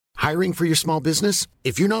Hiring for your small business?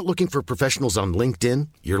 If you're not looking for professionals on LinkedIn,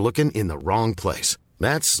 you're looking in the wrong place.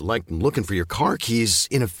 That's like looking for your car keys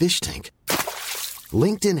in a fish tank.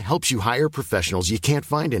 LinkedIn helps you hire professionals you can't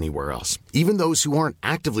find anywhere else, even those who aren't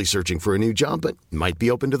actively searching for a new job but might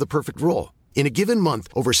be open to the perfect role. In a given month,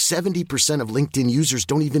 over 70% of LinkedIn users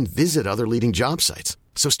don't even visit other leading job sites.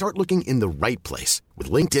 So start looking in the right place.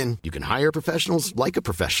 With LinkedIn, you can hire professionals like a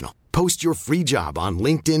professional. Post your free job on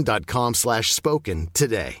linkedin.com/spoken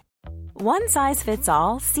today. One size fits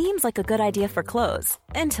all seems like a good idea for clothes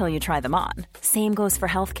until you try them on. Same goes for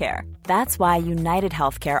healthcare. That's why United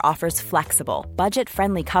Healthcare offers flexible,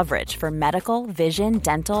 budget-friendly coverage for medical, vision,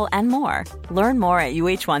 dental, and more. Learn more at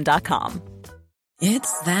uh1.com.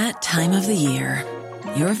 It's that time of the year.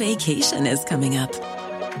 Your vacation is coming up.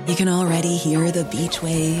 You can already hear the beach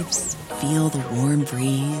waves, feel the warm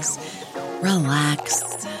breeze,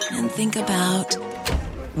 relax, and think about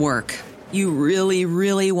work. You really,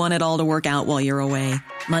 really want it all to work out while you're away.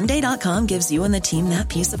 Monday.com gives you and the team that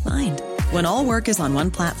peace of mind. When all work is on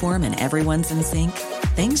one platform and everyone's in sync,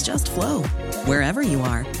 things just flow. Wherever you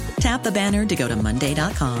are, tap the banner to go to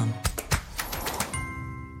Monday.com.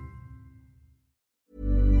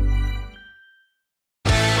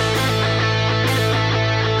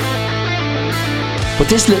 But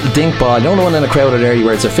this little dink ball, you know the one in a crowded area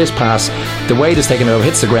where it's a fist pass, the weight is taken over,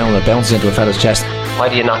 hits the ground and it bounces into a fella's chest. Why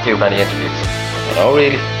do you not do many interviews? I don't know,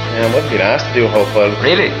 really. I wasn't being asked to do a whole file.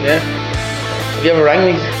 Really? Yeah. Have you ever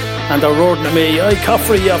rang me? And they're roaring at me, "I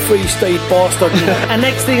Caffrey, you free state bastard." And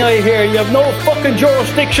next thing I hear, "You have no fucking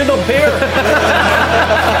jurisdiction up here."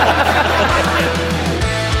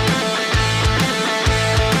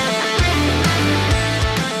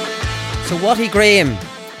 So Watty Graham,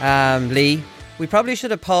 Lee, we probably should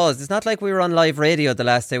have paused. It's not like we were on live radio the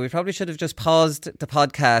last day. We probably should have just paused the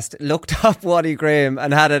podcast, looked up Watty Graham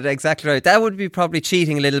and had it exactly right. That would be probably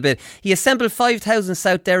cheating a little bit. He assembled 5,000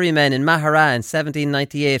 South Derry men in Mahara in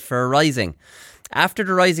 1798 for a rising. After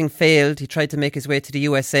the rising failed, he tried to make his way to the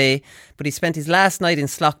USA, but he spent his last night in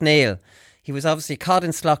Slough-Nail. He was obviously caught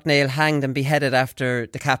in Slough-Nail, hanged and beheaded after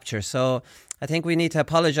the capture. So I think we need to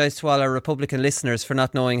apologise to all our Republican listeners for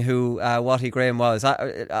not knowing who Watty Graham was.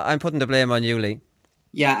 I'm putting the blame on you, Lee.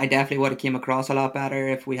 Yeah, I definitely would have came across a lot better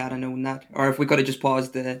if we hadn't known that. Or if we could have just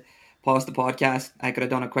paused the podcast. I could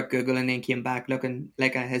have done a quick Google and then came back looking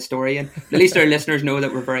like a historian. At least our listeners know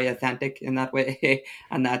that we're very authentic in that way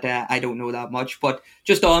and that I don't know that much. But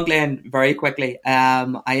just on Glenn, very quickly,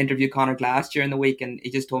 I interviewed Conor Glass during the week and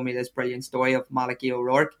he just told me this brilliant story of Malachy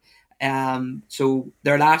O'Rourke. So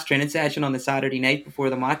their last training session on the Saturday night before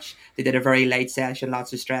the match, they did a very light session,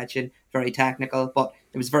 lots of stretching, very technical, but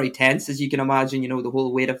it was very tense, as you can imagine, the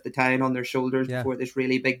whole weight of the town on their shoulders before this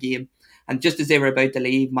really big game. And just as they were about to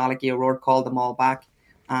leave, Malachy O'Rourke called them all back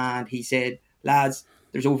and he said, "Lads,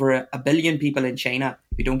 there's over a billion people in China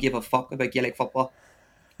who don't give a fuck about Gaelic football."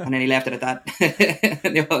 And then he left it at that.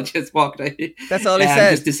 And they all just walked out. That's all he said?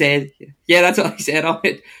 Just to say, yeah, that's all he said on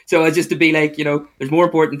it. So it's just to be like, there's more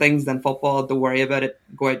important things than football. Don't worry about it.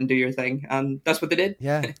 Go out and do your thing. And that's what they did.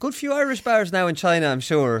 Yeah. Good few Irish bars now in China, I'm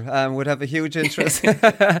sure, would have a huge interest.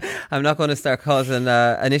 I'm not going to start causing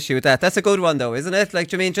an issue with that. That's a good one, though, isn't it? Like,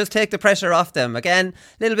 do you mean just take the pressure off them? Again,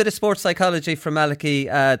 a little bit of sports psychology from Malachy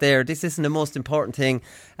there. This isn't the most important thing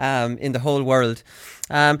in the whole world.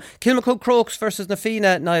 Kilmacud Crokes versus Na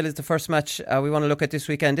Fianna, Niall, is the first match we want to look at this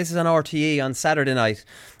weekend. This is on RTE on Saturday night.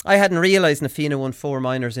 I hadn't realised Na Fianna won 4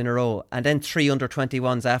 minors in a row and then 3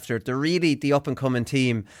 under-21s after. They're really the up-and-coming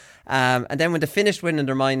team. And then when they finished winning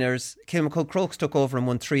their minors, Kilmacud Crokes took over and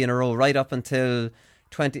won 3 in a row right up until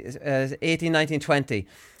 18, 19, 20.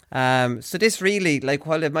 So this really,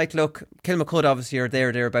 while it might look, Kilmacud obviously are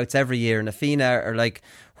thereabouts every year, and Na Fianna are like,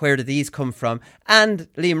 where did these come from? And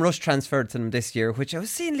Liam Rush transferred to them this year, which I was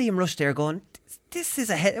seeing Liam Rush there going, this is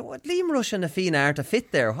Liam Rush and Na Fianna aren't a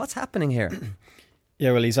fit there. What's happening here?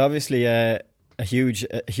 Yeah, well, he's obviously a huge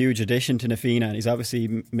addition to Na Fianna, and he's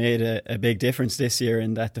obviously made a big difference this year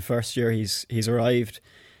in that the first year he's arrived,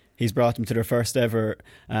 he's brought them to their first ever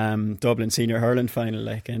Dublin Senior Hurling final,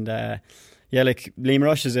 Liam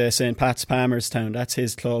Rush is a St. Pat's Palmerstown. That's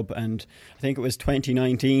his club, and I think it was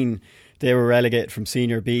 2019 they were relegated from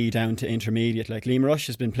Senior B down to Intermediate. Liam Rush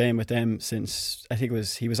has been playing with them since, I think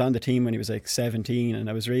he was on the team when he was 17, and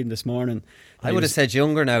I was reading this morning. I would have said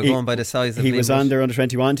younger now, going by the size of Liam Rush. He was on their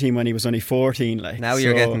under-21 team when he was only 14. Now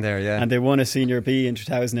you're getting there, yeah. And they won a Senior B in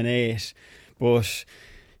 2008, but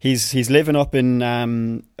he's living up in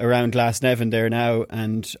around Glasnevin there now,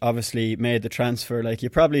 and obviously made the transfer. Like, you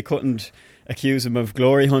probably couldn't accuse him of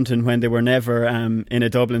glory hunting when they were never in a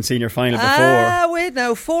Dublin senior final before. Wait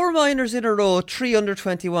now, 4 minors in a row, 3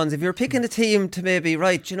 under-21s. If you're picking a team to maybe,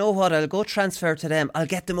 right, you know what, I'll go transfer to them, I'll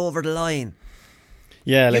get them over the line.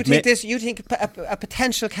 Yeah, like you think a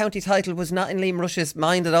potential county title was not in Liam Rush's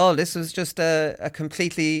mind at all? This was just a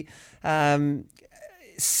completely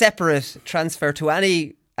separate transfer to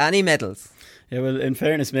any medals. Yeah, well, in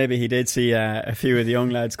fairness, maybe he did see a few of the young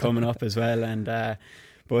lads coming up as well, and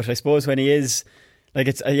but I suppose when he is, like,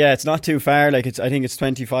 it's not too far. Like, I think it's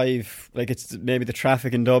 25. Like, it's maybe the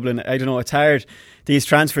traffic in Dublin. I don't know. It's hard. These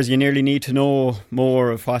transfers, you nearly need to know more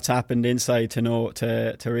of what's happened inside to know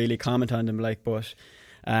to really comment on them. Like, but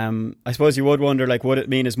I suppose you would wonder, like, would it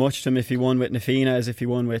mean as much to him if he won with Nafina as if he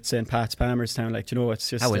won with St. Pat's Palmerstown? Like, it's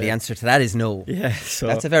just. Well, the answer to that is no. Yeah, so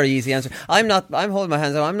that's a very easy answer. I'm holding my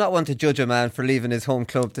hands up. I'm not one to judge a man for leaving his home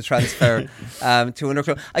club to transfer to another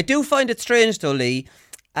club. I do find it strange, though, Lee.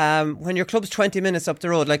 When your club's 20 minutes up the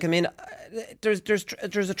road, like, I mean, there's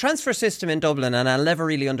a transfer system in Dublin, and I'll never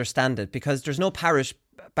really understand it because there's no parish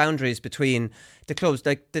boundaries between the clubs.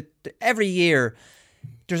 Like, every year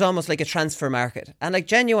there's almost like a transfer market, and like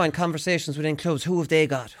genuine conversations within clubs. Who have they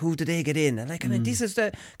got? Who do they get in? And like, I mean, this is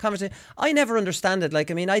the conversation. I never understand it. Like,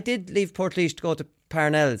 I mean, I did leave Portlaoise to go to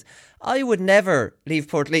Parnell's. I would never leave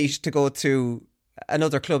Portlaoise to go to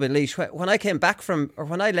another club in Laois. When I came back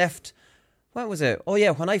when I left. What was it? Oh yeah,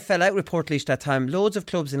 when I fell out with Portlaoise that time, loads of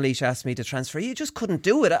clubs in Laois asked me to transfer. You just couldn't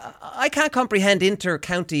do it. I can't comprehend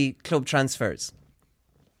inter-county club transfers.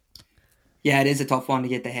 Yeah, it is a tough one to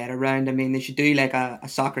get the head around. I mean, they should do like a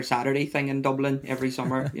soccer Saturday thing in Dublin every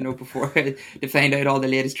summer, before to find out all the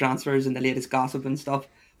latest transfers and the latest gossip and stuff.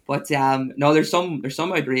 But no, there's some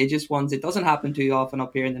outrageous ones. It doesn't happen too often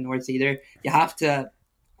up here in the north either. You have to,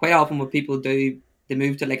 quite often what people do, they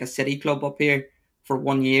move to like a city club up here for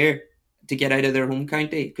 1 year to get out of their home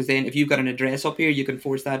county, because then if you've got an address up here, you can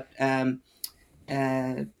force that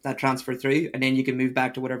that transfer through, and then you can move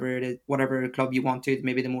back to whatever club you want to,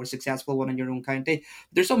 maybe the more successful one in your own county.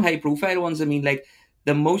 There's some high profile ones. I mean, like,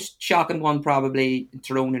 the most shocking one probably in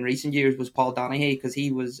Tyrone in recent years was Paul Donaghy, because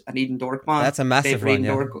he was an Eden Dork man. That's a massive one,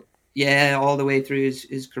 yeah, all the way through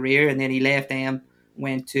his career, and then he left them,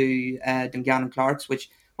 went to Dungannon Clark's, which,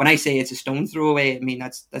 when I say it's a stone throw away, I mean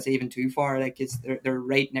that's even too far. Like, they're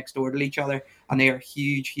right next door to each other, and they are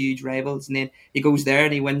huge rivals. And then he goes there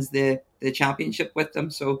and he wins the championship with them.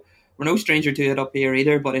 So we're no stranger to it up here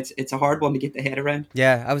either, but it's a hard one to get the head around.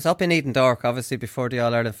 Yeah, I was up in Eden Dork, obviously, before the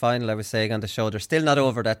All-Ireland final. I was saying on the show, they're still not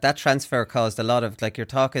over that. That transfer caused a lot of, like, you're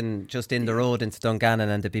talking just in the road into Dungannon,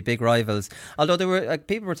 and there'd be big rivals. Although there were, like,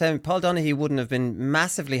 people were telling me Paul Donaghy wouldn't have been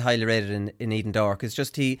massively highly rated in Eden Dork. It's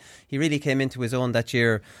just he really came into his own that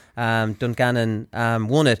year. Dungannon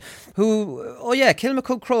won it.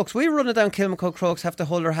 Kilmacud Crokes. We were running down Kilmacud Crokes, have to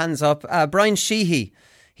hold our hands up. Brian Sheehy.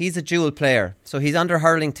 He's a dual player, so he's under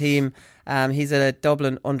hurling team. He's a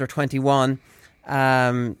Dublin under 21.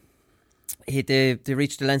 They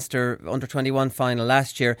reached the Leinster under 21 final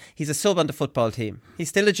last year. He's a sub on the football team. He's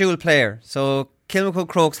still a dual player. So Kilmacud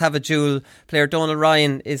Crokes have a dual player. Donal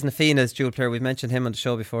Ryan is Nafina's dual player. We've mentioned him on the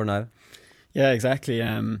show before now. Yeah, exactly.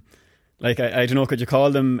 Like, I don't know, could you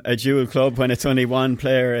call them a dual club when it's only one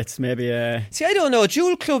player? It's maybe a... See, I don't know.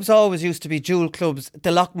 Dual clubs always used to be dual clubs.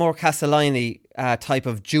 The Loughmore-Castleiney type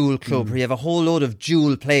of dual club where you have a whole load of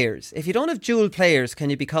dual players. If you don't have dual players,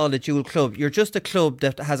 can you be called a dual club? You're just a club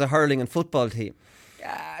that has a hurling and football team.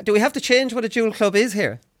 Do we have to change what a dual club is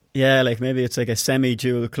here? Yeah, like, maybe it's like a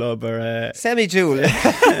semi-dual club or a... Semi-dual.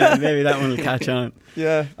 Maybe that one will catch on.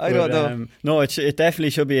 Yeah, I don't know. No, it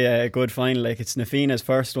definitely should be a good final. Like, it's Nafina's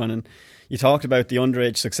first one, and you talked about the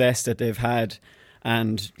underage success that they've had,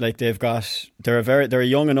 and like, they're a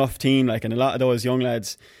young enough team, like, and a lot of those young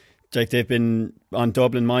lads, like, they've been on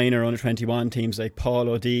Dublin minor under 21 teams like Paul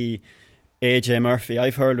O'Dea, AJ Murphy.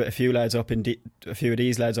 I've heard a few of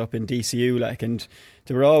these lads up in DCU, like, and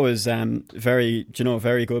they were always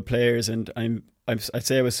very good players. And I'd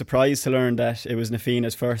say I was surprised to learn that it was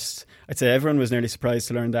Nafina's first. I'd say everyone was nearly surprised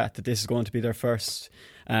to learn that this is going to be their first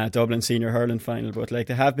Dublin senior hurling final. But like,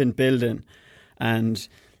 they have been building, and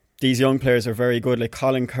these young players are very good. Like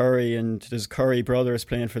Colin Curry, and there's Curry brothers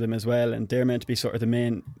playing for them as well, and they're meant to be sort of the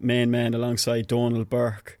main men alongside Donald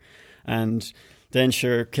Burke. And then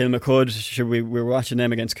sure, Kilmacud, we were watching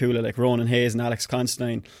them against Coola, like Ronan Hayes and Alex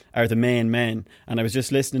Constantine are the main men. And I was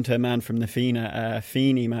just listening to a man from Nafina, a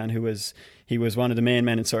Feeney man, he was one of the main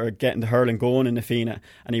men in sort of getting the hurling going in the Fina,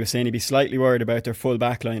 and he was saying he'd be slightly worried about their full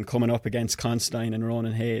back line coming up against Considine and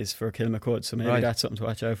Ronan Hayes for Kilmacud, so maybe that's something to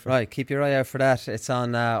watch out for. Right, keep your eye out for that. It's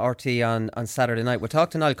on RT on Saturday night. We'll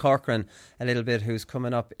talk to Niall Corcoran a little bit, who's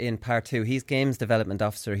coming up in part 2. He's Games Development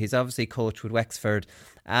Officer. He's obviously coached with Wexford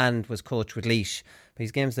and was coached with Laois. But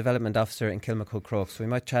he's Games Development Officer in Kilmacud Crokes, so we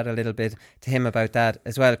might chat a little bit to him about that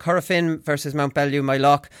as well. Corofin versus Mount Bellew, my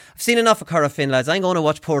lock. I've seen enough of Corofin, lads. I'm going to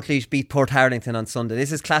watch Portlaoise beat Port Harlington on Sunday.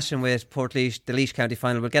 This is clashing with Portlaoise, the Laois County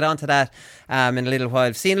final. We'll get on to that in a little while.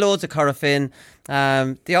 I've seen loads of Corofin.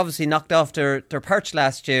 They obviously knocked off their perch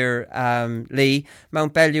last year, Lee.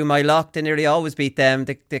 Mount Bellew, my lock. They nearly always beat them.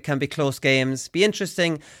 They can be close games. Be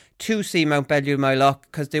interesting to see Mount Bellew, my lock,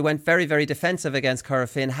 because they went very, very defensive against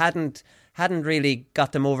Corofin. Hadn't really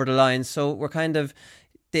got them over the line, so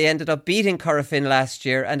they ended up beating Corofin last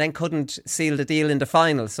year and then couldn't seal the deal in the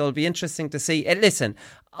final. So it'll be interesting to see. Listen,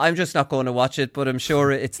 I'm just not going to watch it, but I'm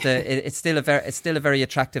sure it's still a very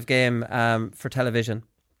attractive game for television.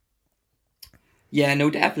 Yeah, no,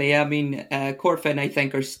 definitely. I mean, Corofin, I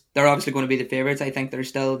think they're obviously going to be the favourites. I think they're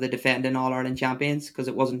still the defending All-Ireland champions because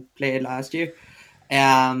it wasn't played last year.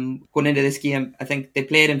 Going into this game, I think they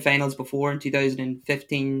played in finals before in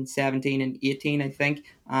 2015, 17 and 18, I think.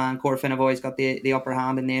 And Corofin have always got the upper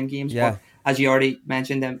hand in them games. Yeah. But as you already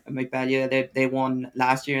mentioned, Mount Bellew, they won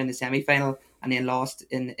last year in the semi-final and then lost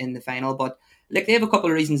in the final. But they have a couple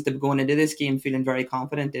of reasons to be going into this game feeling very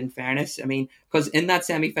confident, in fairness. I mean, because in that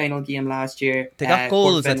semi-final game last year... They got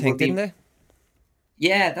goals, Corofin, I think, didn't they?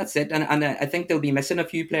 Yeah, that's it. And I think they'll be missing a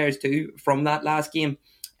few players too from that last game.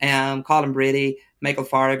 Colin Brady, Michael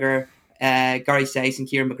Farragher, Gary Seiss and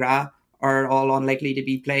Kieran McGrath are all unlikely to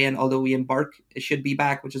be playing, although Ian Burke should be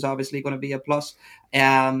back, which is obviously going to be a plus.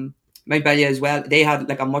 Mount Bellew as well, they had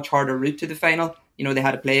a much harder route to the final. They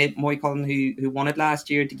had to play Moycullen, who won it last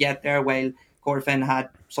year, to get there, while Corofin had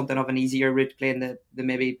something of an easier route playing the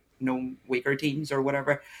maybe weaker teams or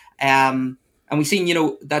whatever. And we've seen,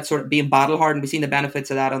 that sort of being battle hardened. We've seen the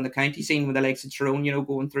benefits of that on the county scene with the likes of Tyrone,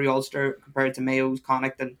 going through Ulster compared to Mayo's,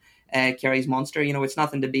 Connacht and Kerry's Munster. It's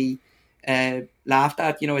nothing to be laughed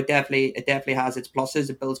at. It definitely has its pluses.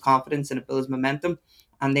 It builds confidence and it builds momentum.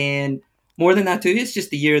 And then more than that too, it's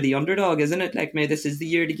just the year of the underdog, isn't it? Maybe this is the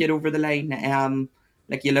year to get over the line.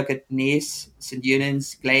 You look at Naas, St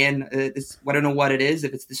Eunan's, Glen. I don't know what it is,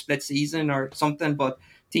 if it's the split season or something, but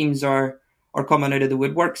teams are coming out of the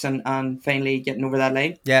woodworks and finally getting over that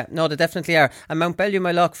line. Yeah, no, they definitely are. And Mount Bellew,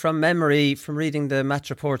 my luck, from memory, from reading the match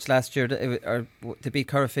reports last year, they beat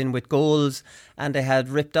Corofin with goals, and they had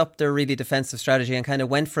ripped up their really defensive strategy and kind of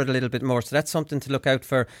went for it a little bit more. So that's something to look out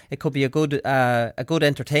for. It could be a good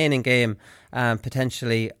entertaining game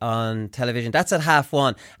potentially on television. That's at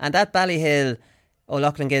 1:30. And that Ballyhill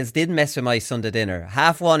O'Loughlin Gales did mess with my Sunday dinner.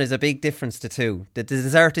 1:30 is a big difference to 2. The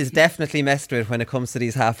dessert is definitely messed with when it comes to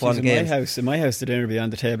these 1:30 games. In my house, the dinner will be on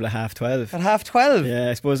the table at 12:30. At 12:30? Yeah,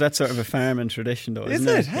 I suppose that's sort of a farming tradition, though, isn't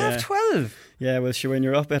it? Is it? 12:30? Yeah, well, sure, when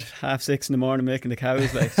you're up at 6:30 in the morning making the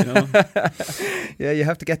cows, Yeah, you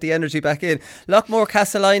have to get the energy back in.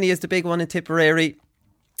 Loughmore-Castleiney is the big one in Tipperary.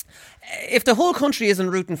 If the whole country isn't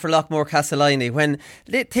rooting for Loughmore-Castleiney, when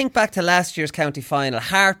they think back to last year's county final,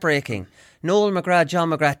 heartbreaking. Noel McGrath, John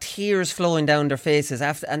McGrath, tears flowing down their faces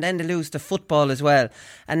and then they lose the football as well.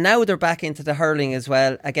 And now they're back into the hurling as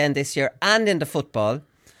well, again this year, and in the football.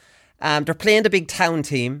 They're playing the big town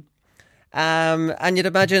team. And you'd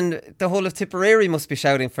imagine the whole of Tipperary must be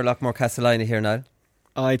shouting for Loughmore-Castleiney here now.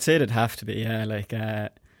 Oh, I'd say it'd have to be, yeah.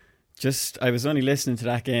 I was only listening to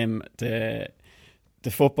that game, the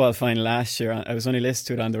football final last year. I was only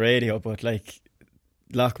listening to it on the radio, but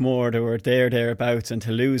Loughmore, they were thereabouts, and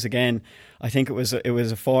to lose again, I think it was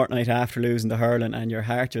a fortnight after losing the hurling, and your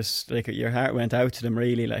heart went out to them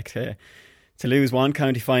really. To lose one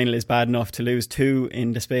county final is bad enough. To lose 2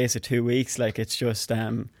 in the space of 2 weeks, it's just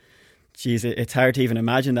it's hard to even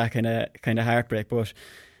imagine that kind of heartbreak. But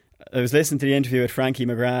I was listening to the interview with Frankie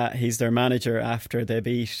McGrath. He's their manager after they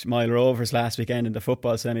beat Mile Rovers last weekend in the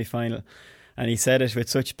football semi-final, and he said it with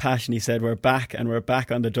such passion. He said, we're back, and we're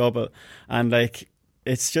back on the double. And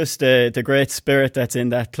it's just the great spirit that's in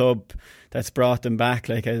that club that's brought them back.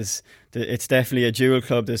 It's definitely a dual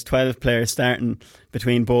club. There's 12 players starting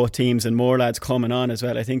between both teams and more lads coming on as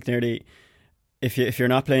well. I think nearly if you're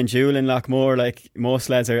not playing duel in Loughmore, like most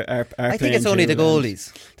lads are I playing think it's only the duel.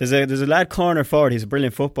 goalies. There's a lad corner forward. He's a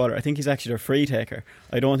brilliant footballer. I think he's actually their free taker.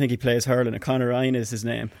 I don't think he plays hurling. Conor Ryan is his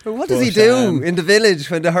name. But what does he do in the village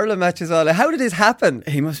when the hurling match is on? How did this happen?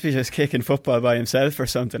 He must be just kicking football by himself or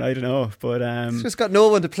something. I don't know. But he's just got no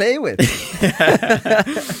one to play with.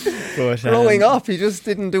 But, growing up, he just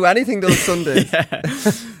didn't do anything those Sundays.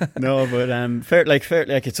 No, but fair,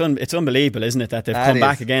 it's unbelievable, isn't it, that they've come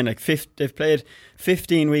back again? Like they've played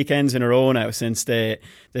 15 weekends in a row now since they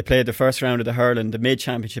played the first round of the hurling, the mid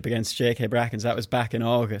championship against JK Brackens. That was back in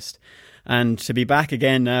August, and to be back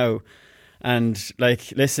again now. And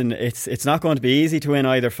like, listen, it's not going to be easy to win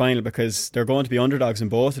either final because they're going to be underdogs in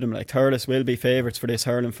both of them. Like Thurles will be favourites for this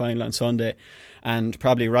hurling final on Sunday, and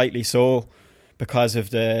probably rightly so, because of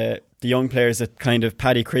the young players that kind of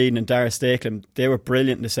Paddy Creedon and Dara Stakelum, they were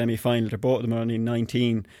brilliant in the semi-final. They're both of them only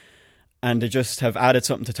 19, and they just have added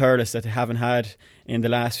something to Thurles that they haven't had in the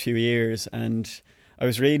last few years. And I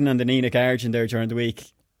was reading on the Nina Guardian there during the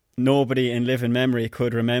week, nobody in living memory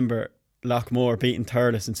could remember Loughmore beating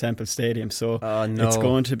Thurles in Semple Stadium. So it's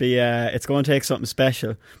going to be it's going to take something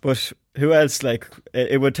special. But who else? Like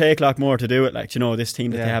it would take Loughmore to do it. Like, you know, this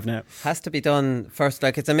team that they have now has to be done first.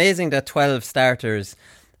 Like, it's amazing that 12 starters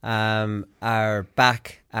are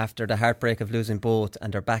back after the heartbreak of losing both,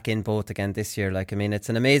 and they're back in both again this year. Like, I mean, it's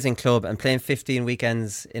an amazing club, and playing 15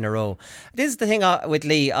 weekends in a row. This is the thing with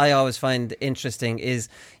Lee I always find interesting is,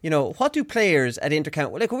 you know, what do players at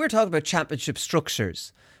Intercounty, like when we're talking about championship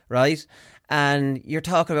structures, right? And you're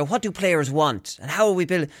talking about what do players want and how will we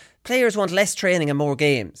build. Players want less training and more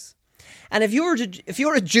games. And if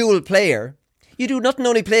you're a dual player, you do nothing,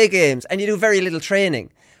 only play games, and you do very little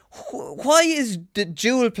training. Why is the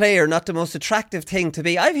dual player not the most attractive thing to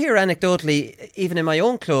be? I've heard anecdotally, even in my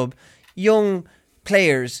own club, young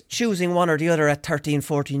players choosing one or the other at 13,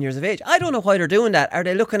 14 years of age. I don't know why they're doing that. Are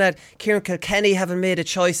they looking at Kieran Kilkenny having made a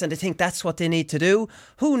choice and they think that's what they need to do?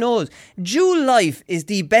 Who knows? Dual life is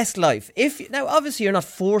the best life. Now, obviously, you're not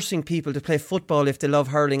forcing people to play football if they love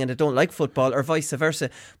hurling and they don't like football, or vice versa.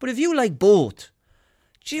 But if you like both,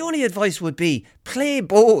 the only advice would be play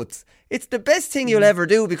both. It's the best thing you'll ever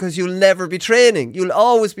do because you'll never be training. You'll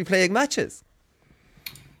always be playing matches.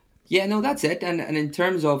 Yeah, no, that's it. And in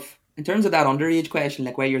terms of that underage question,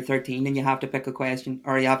 like where you're 13 and you have to pick a question,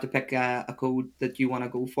 or you have to pick a code that you want to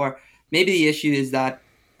go for, maybe the issue is that,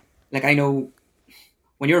 like, I know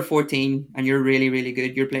when you're 14 and you're really, really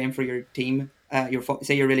good, you're playing for your team.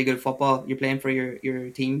 Say you're really good at football, you're playing for your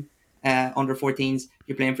team, under 14s,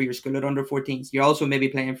 you're playing for your school at under 14s. You're also maybe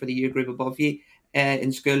playing for the year group above you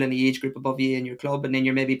in school and the age group above you in your club, and then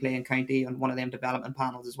you're maybe playing county on one of them development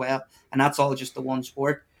panels as well. And that's all just the one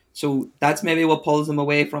sport. So that's maybe what pulls them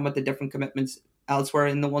away from it, the different commitments elsewhere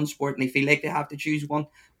in the one sport, and they feel like they have to choose one.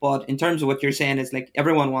 But in terms of what you're saying, is like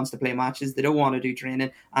everyone wants to play matches, they don't want to do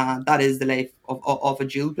training, and that is the life of a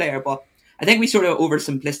dual player. But I think we sort of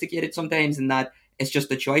oversimplificate it sometimes in that it's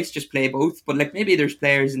just a choice, just play both. But like maybe there's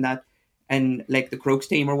players in that, and like the Crokes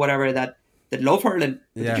team or whatever, that love hurling,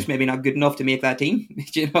 but they're just maybe not good enough to make that team,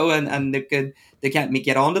 you know, and they can't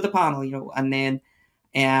get onto the panel, you know, and then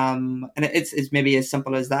and it's maybe as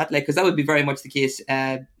simple as that, like, because that would be very much the case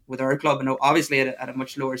with our club, and obviously at a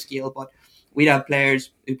much lower scale. But we'd have players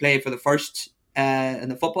who play for the first in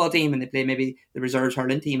the football team, and they play maybe the reserves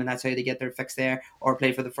hurling team, and that's how they get their fix there, or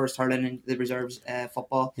play for the first hurling and the reserves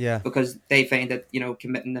football, because they find that, you know,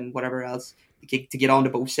 committing and whatever else to get onto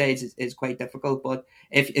both sides is quite difficult. But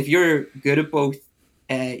if you're good at both,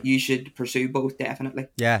 you should pursue both, definitely.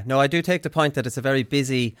 Yeah, no, I do take the point that it's a very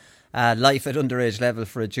busy life at underage level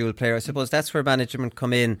for a dual player. I suppose that's where management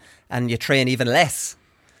come in, and you train even less.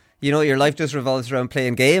 You know, your life just revolves around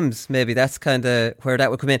playing games. Maybe that's kind of where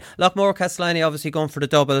that would come in. Loughmore-Castleiney obviously going for the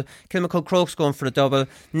double. Kilmacud Crokes going for the double.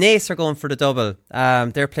 Naas are going for the double.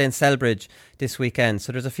 They're playing Selbridge this weekend.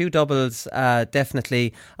 So there's a few doubles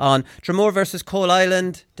definitely on. Dromore versus Coal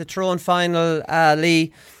Island, the Tyrone final.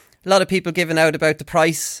 Lee, a lot of people giving out about the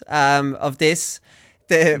price of this.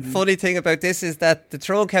 The funny thing about this is that the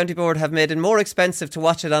Tyrone County Board have made it more expensive to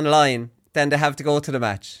watch it online than to have to go to the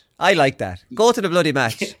match. I like that. Go to the bloody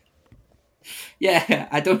match. Yeah,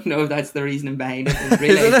 I don't know if that's the reasoning behind it. I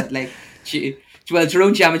realise that, like,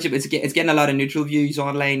 Tyrone Championship, it's getting a lot of neutral views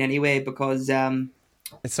online anyway, because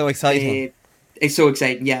it's so exciting. It's so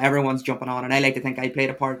exciting. Yeah, everyone's jumping on, and I like to think I played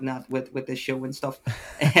a part in that with this show and stuff.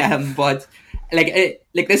 But like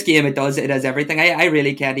this game, it does everything. I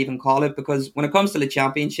really can't even call it, because when it comes to the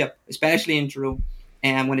championship, especially in Tyrone,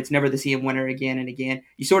 And when it's never the same winner again and again,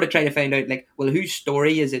 you sort of try to find out, like, well, whose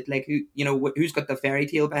story is it? Like, who's got the fairy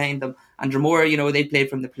tale behind them? And Dromore, they played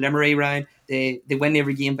from the preliminary round. They win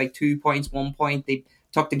every game by 2 points, 1 point. They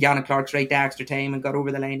took the Gannon Clarks right to extra time and got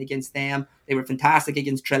over the line against them. They were fantastic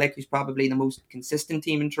against Trillick, who's probably the most consistent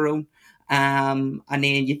team in Tyrone. And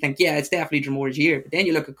then you think, yeah, it's definitely Dromore's year. But then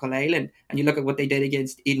you look at Coll Island and you look at what they did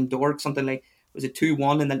against Eden Dork, something like, was it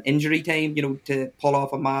 2-1 in then injury time, to pull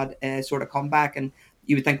off a mad sort of comeback. And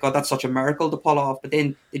you would think, God, that's such a miracle to pull off. But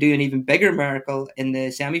then they do an even bigger miracle in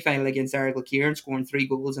the semi-final against Errigal Kieran, scoring 3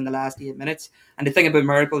 goals in the last 8 minutes. And the thing about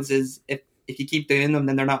miracles is if you keep doing them,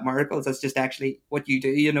 then they're not miracles. That's just actually what you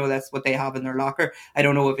do. That's what they have in their locker. I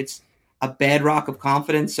don't know if it's a bedrock of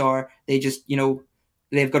confidence or they just,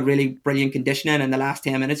 they've got really brilliant conditioning, and the last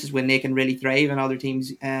 10 minutes is when they can really thrive and other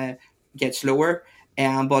teams get slower.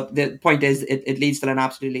 But the point is, it leads to an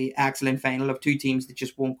absolutely excellent final of 2 teams that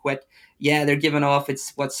just won't quit. Yeah, they're giving off,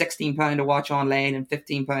 it's £16 to watch online and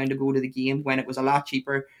 £15 to go to the game, when it was a lot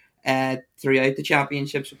cheaper throughout the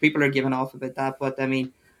championship. So people are giving off about that. But I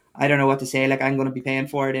mean, I don't know what to say. Like, I'm going to be paying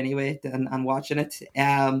for it anyway and watching it.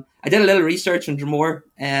 I did a little research on Dromore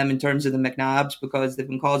in terms of the McNabs, because they've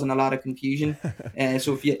been causing a lot of confusion.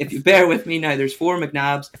 So if you bear with me now, there's 4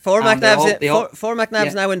 McNabs. Four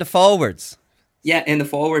McNabs now in the forwards. Yeah, in the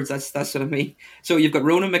forwards, that's what I mean. So you've got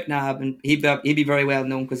Ronan McNabb, and he'd be very well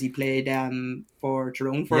known because he played for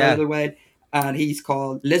Tyrone for a little while, and he's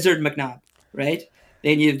called Lizard McNabb, right?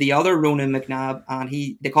 Then you have the other Ronan McNabb, and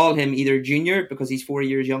they call him either Junior because he's 4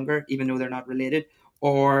 years younger, even though they're not related,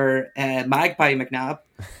 or Magpie McNabb.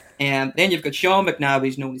 And then you've got Sean McNabb,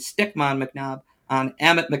 who's known as Stickman McNabb, and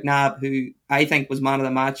Emmett McNabb, who I think was man of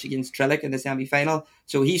the match against Trillick in the semi-final.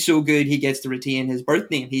 So he's so good, he gets to retain his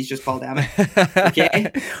birth name. He's just called Emmett.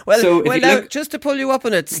 Okay. Just to pull you up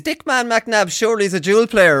on it, Stickman McNabb surely is a dual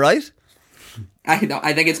player, right? I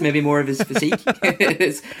think it's maybe more of his physique.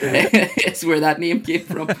 it's where that name came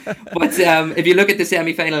from. But if you look at the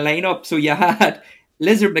semi-final lineup, so you had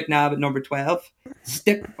Lizard McNabb at number 12,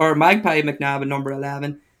 Magpie McNabb at number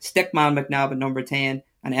 11, Stickman McNabb at number 10,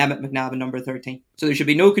 and Emmett McNabb at number 13. So there should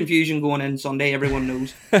be no confusion going in Sunday. Everyone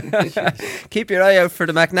knows. Keep your eye out for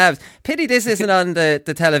the McNabs. Pity this isn't on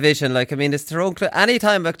the television. Like, I mean, it's Tyrone. Any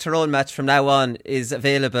time a Tyrone match from now on is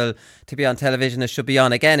available to be on television, it should be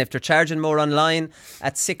on. Again, if they're charging more online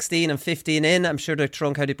at 16 and 15 in, I'm sure the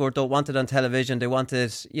Tyrone County Board don't want it on television. They want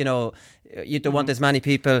it, you don't want as many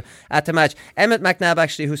people at the match. Emmett McNabb,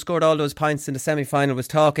 actually, who scored all those points in the semi-final, was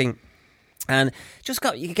talking. And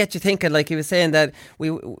you get you thinking, like he was saying, that we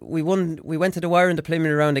went to the wire in the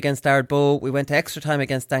preliminary round against Ardbow. We went to extra time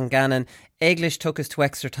against Dungannon. English took us to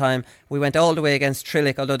extra time. We went all the way against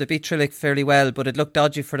Trillick, although they beat Trillick fairly well, but it looked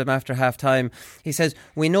dodgy for them after half time. He says,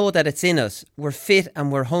 we know that it's in us. We're fit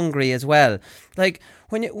and we're hungry as well. Like,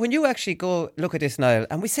 when you actually go look at this, Niall,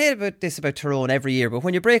 and we say about Tyrone every year, but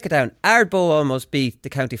when you break it down, Ardbow almost beat the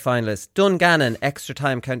county finalists. Dungannon, extra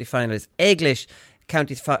time county finalists. English,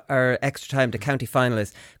 extra time, the county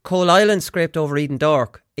finalists. Coll Island scraped over Eden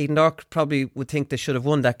Dork. Eden Dork probably would think they should have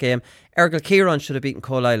won that game. Errigal Kieran should have beaten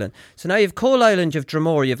Coll Island. So now you've Coll Island, you've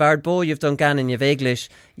Dromore, you've Ardbow, you've Dungannon, you've English,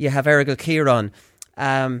 you have Errigal Kieran.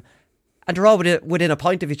 And they're all within a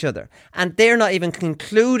point of each other. And they're not even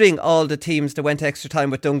concluding all the teams that went to extra time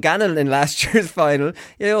with Dungannon in last year's final.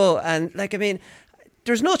 And like, I mean,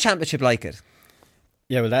 there's no championship like it.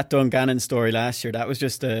 Yeah, well, that Dungannon story last year, that was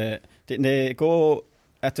just didn't they go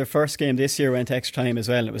at their first game this year, went extra time as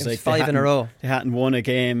well? It was like 5 in a row. They hadn't won a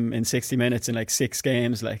game in 60 minutes in like 6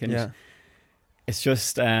 games. It's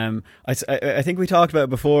just I think we talked about it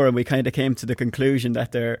before, and we kind of came to the conclusion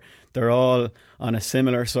that they're all on a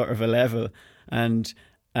similar sort of a level. And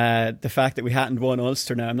the fact that we hadn't won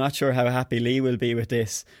Ulster now, I'm not sure how happy Lee will be with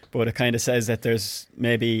this, but it kind of says that there's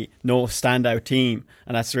maybe no standout team,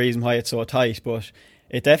 and that's the reason why it's so tight. But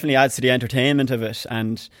it definitely adds to the entertainment of it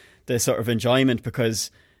and the sort of enjoyment,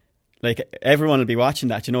 because like everyone will be watching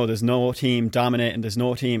that. There's no team dominating, there's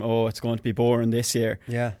no team, it's going to be boring this year.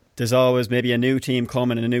 Yeah. There's always maybe a new team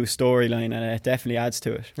coming and a new storyline, and it definitely adds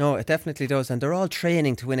to it. No, it definitely does. And they're all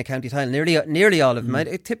training to win a county title. Nearly all of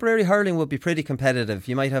them. Tipperary hurling would be pretty competitive.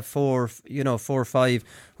 You might have 4 or 5,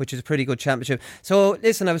 which is a pretty good championship. So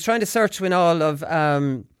listen, I was trying to search in all of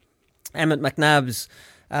Emmett McNabb's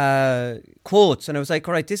quotes, and I was like,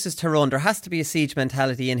 all right, this is Tyrone, there has to be a siege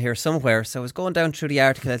mentality in here somewhere. So I was going down through the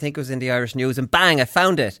article, I think it was in the Irish News, and bang, I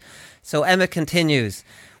found it. So Emmett continues,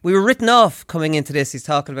 We were written off coming into this. He's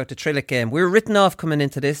talking about the Trillick game. We were written off coming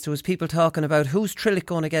into this. There was people talking about who's Trillick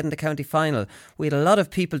going to get in the county final. We had a lot of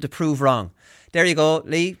people to prove wrong. There you go,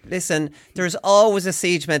 Lee. Listen, there's always a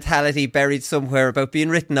siege mentality buried somewhere about being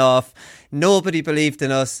written off. Nobody believed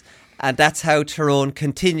in us. And that's how Tyrone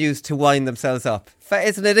continues to wind themselves up.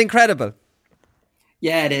 Isn't it incredible?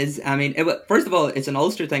 Yeah, it is. I mean, first of all, it's an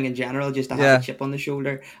Ulster thing in general, just to have a chip on the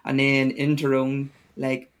shoulder. And then in Tyrone,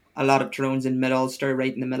 like, a lot of Tyrone's in mid-Ulster,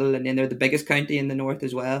 right in the middle, and then they're the biggest county in the north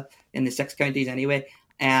as well, in the 6 counties anyway.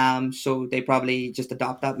 So they probably just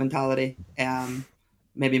adopt that mentality,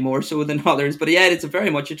 maybe more so than others. But yeah, it's very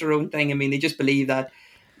much a Tyrone thing. I mean, they just believe that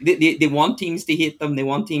they want teams to hate them, they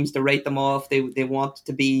want teams to write them off, they want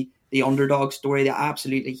to be the underdog story. They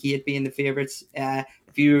absolutely hate being the favourites.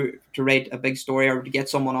 If you were to write a big story or to get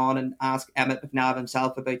someone on and ask Emmett McNabb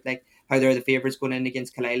himself about like how they're the favourites going in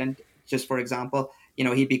against Killeisland, just for example, you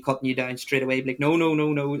know, he'd be cutting you down straight away. Like, no.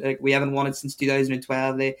 Like, we haven't won it since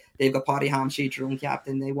 2012. They've got Paddy Hampshire, Tyrone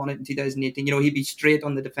captain. They won it in 2018. You know, he'd be straight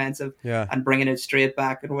on the defensive and bringing it straight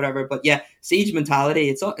back and whatever. But yeah, siege mentality.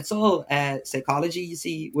 It's all psychology. You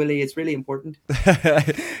see, Willie. It's really important.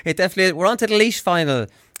 It definitely. We're on to the Laois final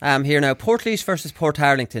here now. Portlaoise versus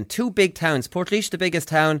Portarlington. 2 big towns. Portlaoise, the biggest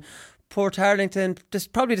town. Portarlington,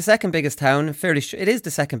 probably the second biggest town. Fairly sure it is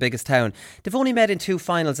the second biggest town. They've only met in 2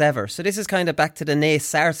 finals ever. So this is kind of back to the Naas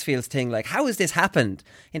Sarsfields thing. Like, how has this happened?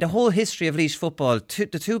 In the whole history of Laois football,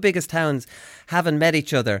 the 2 biggest towns haven't met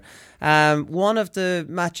each other. One of the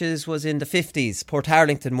matches was in the 50s.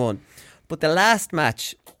 Portarlington won. But the last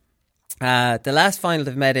match, the last final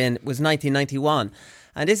they've met in was 1991.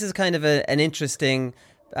 And this is kind of an interesting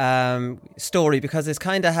story because it's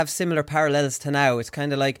kind of have similar parallels to now. It's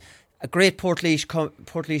kind of like a great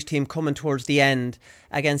Portlaoise team coming towards the end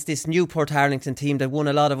against this new Portarlington team that won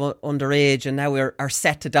a lot of underage and now are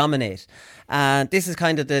set to dominate. And this is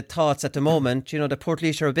kind of the thoughts at the moment. You know, the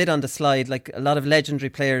Portlaoise are a bit on the slide. Like, a lot of legendary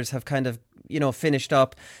players have kind of, you know, finished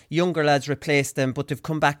up. Younger lads replaced them, but they've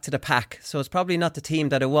come back to the pack. So it's probably not the team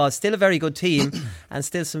that it was. Still a very good team and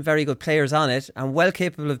still some very good players on it and well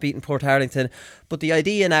capable of beating Portarlington. But the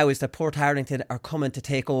idea now is that Portarlington are coming to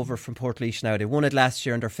take over from Portlaoise now. They won it last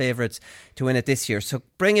year and they're favourites to win it this year. So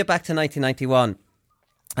bring it back to 1991.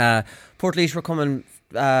 Portlaoise were coming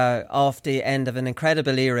off the end of an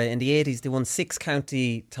incredible era. In the 80s, they won 6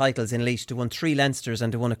 county titles in Laois. They won 3 Leinsters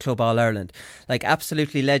and they won a Club All-Ireland. Like,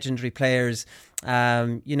 absolutely legendary players,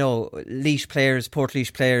 you know, Laois players,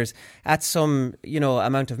 Portlaoise players, at some, you know,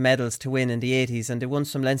 amount of medals to win in the 80s, and they won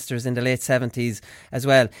some Leinsters in the late 70s as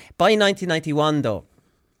well. By 1991 though,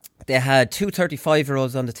 they had 2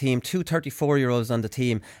 35-year-olds on the team, 2 34-year-olds on the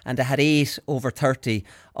team, and they had 8 over 30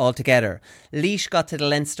 altogether. Laois got to the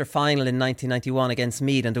Leinster final in 1991 against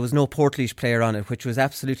Meath, and there was no Portlaoise player on it, which was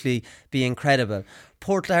absolutely be incredible.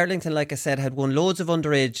 Portarlington, like I said, had won loads of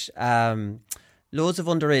underage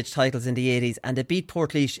titles in the 80s, and they beat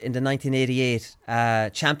Portlaoise in the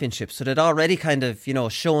 1988 championship. So they'd already kind of, you know,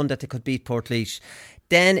 shown that they could beat Portlaoise.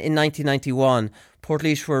 Then in 1991,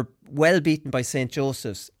 Portlaoise were well beaten by St.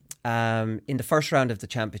 Joseph's in the first round of the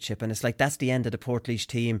championship, and it's like that's the end of the Portlaoise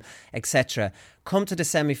team, etc. Come to the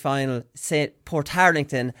semi-final,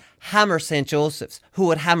 Portarlington hammer St. Joseph's,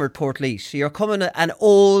 who had hammered Portlaoise. So you're coming an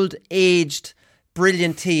old, aged,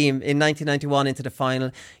 brilliant team in 1991 into the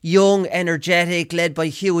final. Young, energetic, led by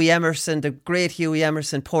Hughie Emerson, the great Hughie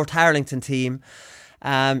Emerson Portarlington team.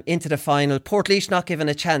 Into the final. Portlaoise not given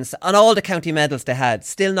a chance on all the county medals they had,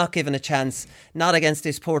 still not given a chance, not against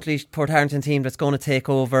this Portarlington team that's going to take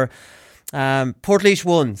over. Portlaoise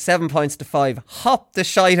won 7 points to 5, hopped the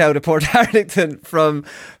shite out of Portarlington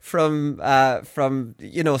from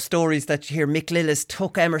you know, stories that you hear. McGuinness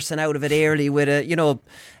took Emerson out of it early with a you know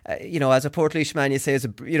as a Portlaoise man, you say it's a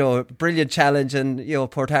brilliant challenge, and you know,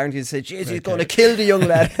 Portarlington said, "Jeez, he's going to kill the young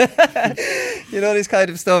lad." You know, this kind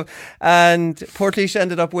of stuff. And Portlaoise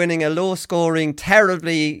ended up winning a low scoring,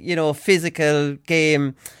 terribly, you know, physical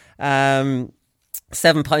game.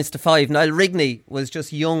 7 points to 5. Niall Rigney was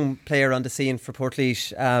just young player on the scene for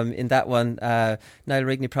Portlaoise in that one. Niall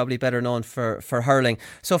Rigney probably better known for hurling.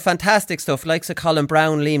 So fantastic stuff. Likes of Colin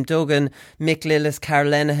Brown, Liam Duggan, Mick Lillis, Carl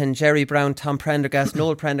Lenihan, Jerry Brown, Tom Prendergast,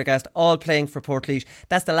 Noel Prendergast, all playing for Portlaoise.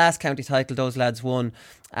 That's the last county title those lads won.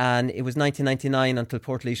 And it was 1999 until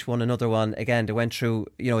Portlaoise won another one. Again, they went through,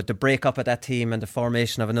 you know, the breakup of that team and the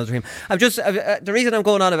formation of another team. I'm just the reason I'm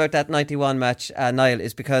going on about that 91 match, Niall,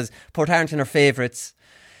 is because Portarlington are favourites.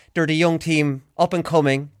 They're the young team, up and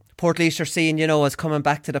coming. Portlaoise are seen, you know, as coming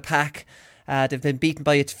back to the pack. They've been beaten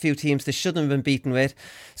by a few teams they shouldn't have been beaten with.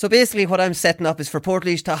 So basically what I'm setting up is for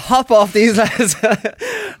Portlaoise to hop off these lads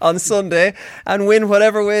on Sunday and win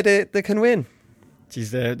whatever way they can win.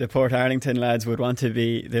 geez, the Port Arlington lads they'd want to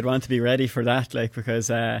be ready for that, like, because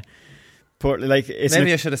Port, like,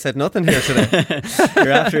 maybe I should have said nothing here today.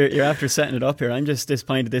 you're after setting it up here. I'm just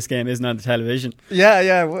disappointed this game isn't on the television.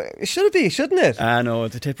 Yeah, well, it should be, shouldn't it? No,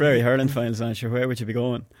 the Tipperary hurling finals, I'm sure where would you be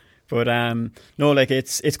going? But no, like,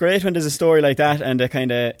 it's great when there's a story like that and the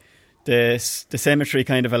kind of the symmetry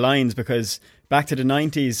kind of aligns, because back to the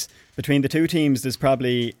 90s between the two teams there's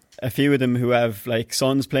probably a few of them who have like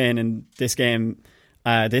sons playing in this game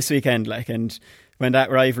this weekend, like, and when that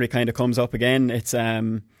rivalry kind of comes up again, it's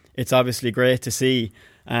obviously great to see.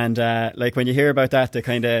 And like, when you hear about that, the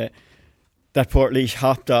kind of that Portlaoise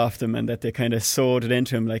hopped off them and that they kind of sewed it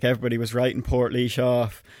into them, like everybody was writing Portlaoise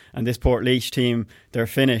off, and this Portlaoise team, they're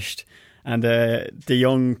finished, and the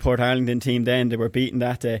young Port Arlington team then, they were beaten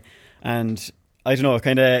that day. And I don't know,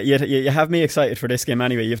 kind of, you have me excited for this game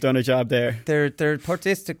anyway. You've done a job there.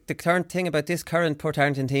 The current thing about this current Port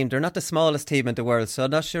Arlington team, they're not the smallest team in the world, so I'm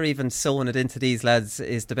not sure even sewing it into these lads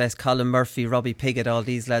is the best. Colin Murphy, Robbie Piggott, all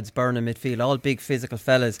these lads, Burnham midfield, all big physical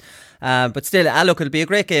fellas. But still, look, it'll be a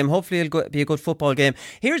great game. Hopefully it'll be a good football game.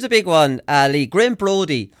 Here's a big one, Lee. Graham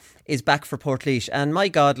Brodie is back for Portlaoise, and my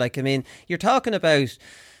God, like, I mean, you're talking about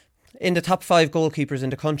in the top 5 goalkeepers in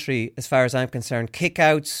the country as far as I'm concerned.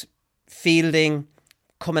 Kickouts, fielding,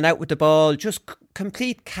 coming out with the ball, just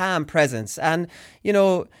complete calm presence. And, you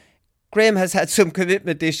know, Graham has had some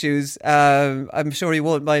commitment issues. I'm sure he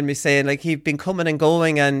won't mind me saying, like, he's been coming and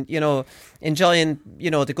going and, you know, enjoying,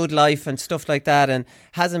 you know, the good life and stuff like that, and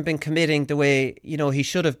hasn't been committing the way, you know, he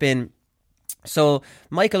should have been. So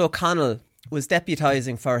Michael O'Connell was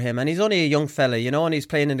deputising for him, and he's only a young fella, you know, and he's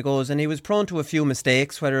playing in the goals, and he was prone to a few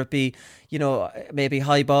mistakes, whether it be, you know, maybe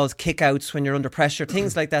high balls, kick-outs when you're under pressure,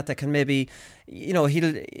 things like that can maybe, you know,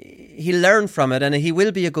 he'll learn from it, and he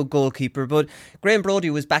will be a good goalkeeper. But Graham Brodie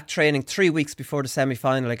was back training 3 weeks before the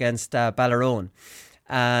semi-final against Ballarone,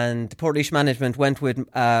 and the Portlaoise management went with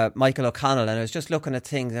Michael O'Connell, and I was just looking at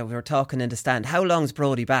things that we were talking in the stand. How long's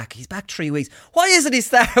Brodie back? He's back 3 weeks. Why isn't he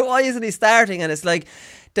starting? And it's like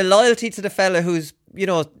the loyalty to the fella who's, you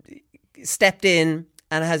know, stepped in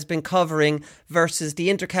and has been covering versus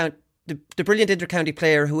the brilliant inter-county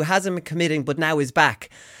player who hasn't been committing but now is back.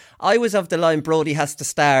 I was of the line Brodie has to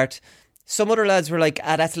start. Some other lads were like,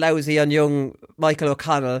 that's lousy on young Michael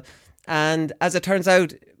O'Connell. And as it turns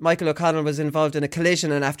out, Michael O'Connell was involved in a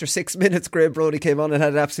collision, and after 6 minutes, Graham Brodie came on and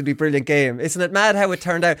had an absolutely brilliant game. Isn't it mad how it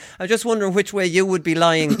turned out? I'm just wondering which way you would be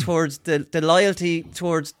lying towards the loyalty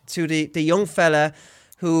to the young fella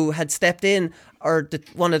who had stepped in, or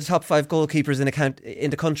one of the top 5 goalkeepers in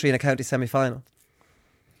the country in a county semi-final.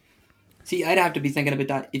 See, I'd have to be thinking about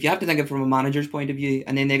that. If you have to think of it from a manager's point of view,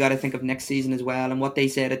 and then they got to think of next season as well and what they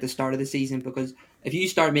said at the start of the season, because if you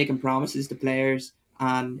start making promises to players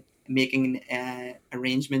and making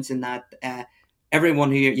arrangements in that,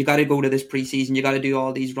 everyone here, you got to go to this pre-season, you got to do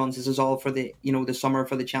all these runs, this is all for the, you know, the summer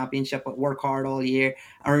for the championship, but work hard all year,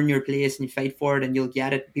 earn your place and you fight for it and you'll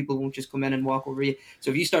get it. People won't just come in and walk over you.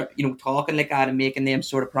 So if you start, you know, talking like that and making them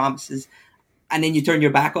sort of promises, and then you turn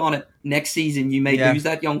your back on it next season, you may lose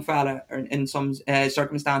that young fella in some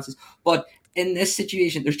circumstances. But in this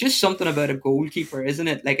situation, there's just something about a goalkeeper, isn't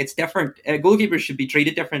it? Like, it's different. Goalkeepers should be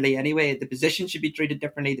treated differently anyway. The position should be treated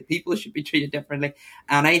differently. The people should be treated differently.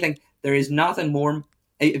 And I think there is nothing more.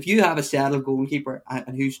 If you have a settled goalkeeper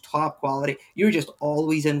and who's top quality, you're just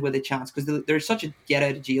always in with a chance, because there's such a get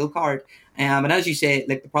out of jail card. And as you say,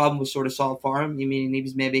 like, the problem was sort of solved for him. You mean he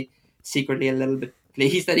was maybe secretly a little bit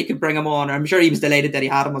pleased that he could bring him on. I'm sure he was delighted that he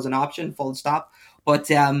had him as an option, full stop. But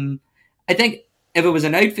I think if it was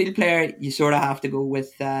an outfield player, you sort of have to go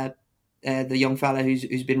with the young fella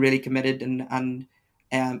who's been really committed and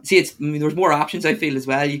there's more options, I feel, as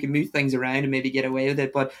well. You can move things around and maybe get away with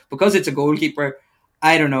it. But because it's a goalkeeper,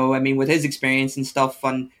 I don't know. I mean, with his experience and stuff,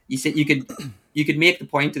 and you could make the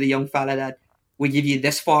point to the young fella that we give you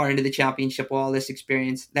this far into the championship, all this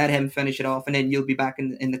experience, let him finish it off, and then you'll be back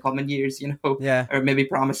in the coming years, you know, or maybe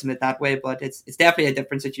promise him it that way. But it's definitely a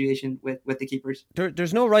different situation with the keepers.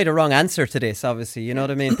 There's no right or wrong answer to this, obviously. You know what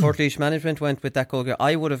I mean? Portlaoise management went with that goalkeeper.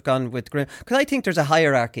 I would have gone with Graham, because I think there's a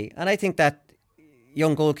hierarchy, and I think that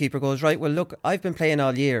young goalkeeper goes, right, well, look, I've been playing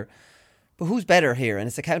all year, but who's better here? And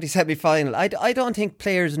it's a county semi-final. I don't think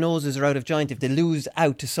players' noses are out of joint if they lose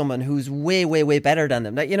out to someone who's way, way, way better than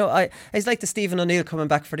them. Like, you know, it's like the Stephen O'Neill coming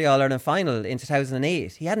back for the All-Ireland final in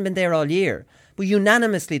 2008. He hadn't been there all year, but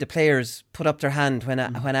unanimously the players put up their hand when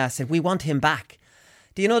asked, said, we want him back.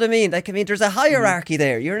 Do you know what I mean? Like, I mean, there's a hierarchy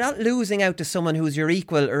there. You're not losing out to someone who's your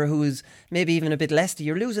equal or who's maybe even a bit less.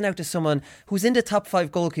 You're losing out to someone who's in the top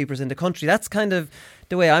 5 goalkeepers in the country. That's kind of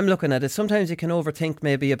the way I'm looking at it. Sometimes you can overthink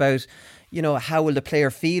maybe about, you know, how will the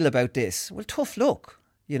player feel about this? Well, tough luck.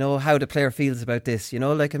 You know, how the player feels about this, you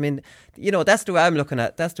know, like, I mean, you know, that's the way I'm looking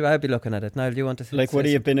at. That's the way I'd be looking at it. Niall, do you want to like, would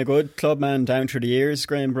he have been a good club man down through the years,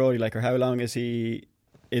 Graham Brody? Like, or how long is he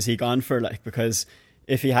gone for? Like, because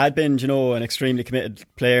if he had been, you know, an extremely committed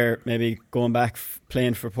player, maybe going back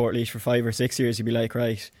playing for Portlaoise for 5 or 6 years, you'd be like,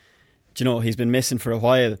 right, you know, he's been missing for a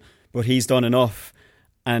while, but he's done enough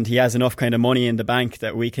and he has enough kind of money in the bank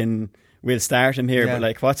that we'll start him here. Yeah. But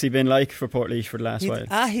like, what's he been like for Portlaoise for the last while?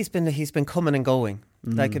 He's been coming and going.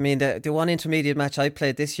 Like, I mean, the one intermediate match I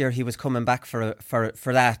played this year, he was coming back for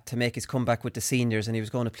that, to make his comeback with the seniors, and he was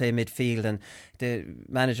going to play midfield, and the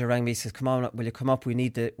manager rang me, says, come on, will you come up, we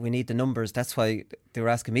need the numbers. That's why they were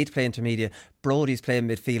asking me to play intermediate. Brody's playing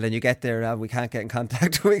midfield, and you get there, we can't get in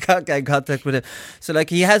contact with him. So like,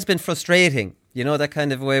 he has been frustrating, you know, that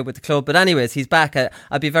kind of way with the club. But anyways, he's back.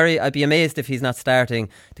 I'd be amazed if he's not starting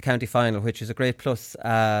the county final, which is a great plus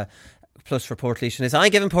for Portlaoise. And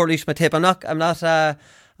I'm giving Portlaoise my tip. I'm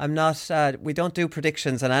not. We don't do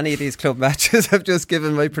predictions on any of these club matches. I've just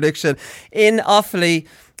given my prediction. In Offaly,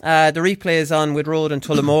 the replay is on with Road and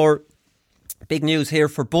Tullamore. Big news here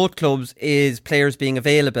for both clubs is players being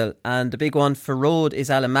available, and the big one for Road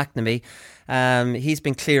is Alan McNamee. He's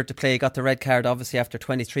been cleared to play, got the red card obviously after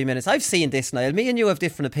 23 minutes. I've seen this, Niall. Me and you have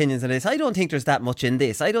different opinions on this. I don't think there's that much in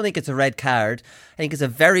this. I don't think it's a red card. I think it's a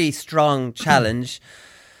very strong challenge.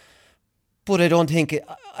 But I don't think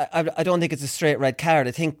it's a straight red card.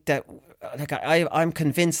 I think that, like, I'm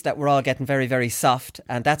convinced that we're all getting very, very soft,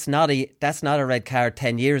 and that's not a red card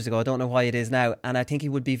 10 years ago. I don't know why it is now, and I think he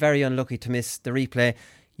would be very unlucky to miss the replay.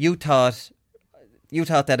 You thought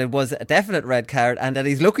that it was a definite red card, and that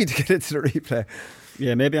he's lucky to get into the replay.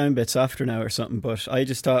 Yeah, maybe I'm a bit softer now or something, but I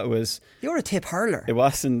just thought it was... You're a tip hurler. It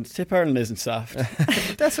wasn't... Tip hurling isn't soft.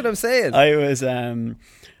 That's what I'm saying. I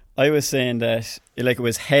was saying that, like, it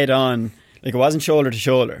was head on. Like, it wasn't shoulder to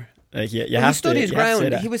shoulder. Like, you have to. He stood his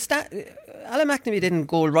ground. He was Alan McNamee didn't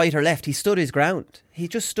go right or left. He stood his ground. He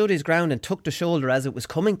just stood his ground and took the shoulder as it was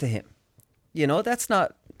coming to him. You know, that's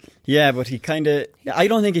not. Yeah, but he kind of. I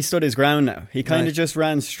don't think he stood his ground now. He kind of just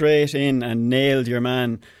ran straight in and nailed your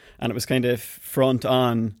man, and it was kind of front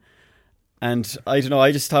on. And I don't know.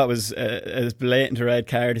 I just thought it was as blatant a red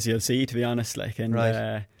card as you'll see, to be honest. Like, and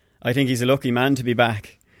I think he's a lucky man to be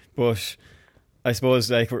back, but. I suppose,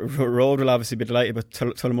 like, Road will obviously be delighted, but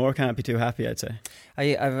Tullamore can't be too happy, I'd say.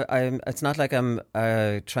 It's not like I'm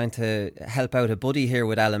trying to help out a buddy here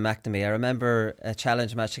with Alan McNamee. I remember a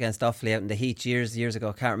challenge match against Offaly out in the Heat years ago.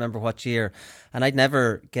 I can't remember what year. And I'd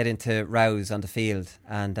never get into rows on the field.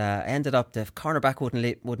 And I ended up, the cornerback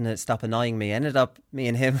wouldn't stop annoying me. Ended up, me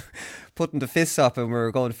and him, putting the fists up, and we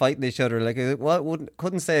were going fighting each other. Like,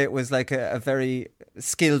 couldn't say it was like a very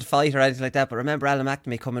skilled fight or anything like that. But remember Alan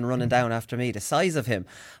McNamee coming running down after me. The size of him,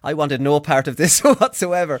 I wanted no part of this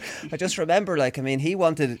whatsoever. I just remember, like, I mean, he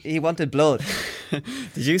wanted blood.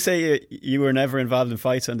 Did you say you were never involved in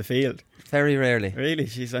fights on the field? Very rarely. Really?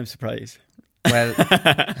 Jeez, I'm surprised. Well,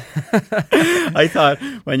 I thought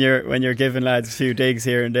when you're giving lads a few digs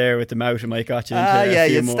here and there with the mouth, it might got you into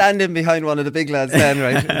you'd stand in behind one of the big lads then,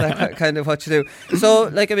 right? That's kind of what you do. So,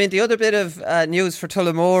 like, I mean, the other bit of news for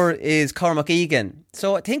Tullamore is Cormac Egan.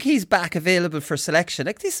 So I think he's back available for selection.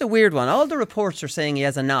 Like, this is a weird one. All the reports are saying he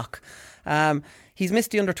has a knock. He's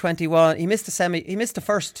missed the under-21. He missed the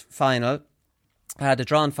first final. The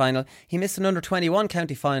drawn final. He missed an under-21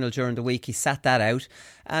 county final during the week. He sat that out,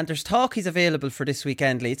 and there's talk he's available for this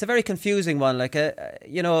weekend. Lee, it's a very confusing one. Like,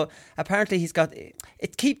 you know, apparently he's got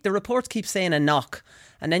the reports keep saying a knock,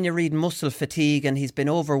 and then you read muscle fatigue, and he's been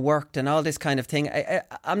overworked and all this kind of thing.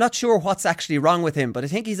 I'm not sure what's actually wrong with him, but I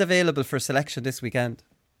think he's available for selection this weekend.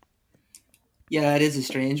 Yeah, it is a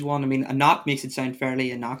strange one. I mean, a knock makes it sound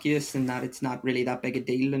fairly innocuous in that it's not really that big a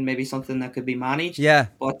deal and maybe something that could be managed. Yeah.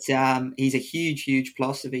 But he's a huge, huge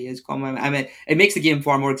plus if he is coming. I mean, it makes the game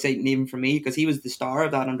far more exciting even for me because he was the star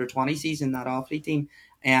of that under-20 season, that Offaly team.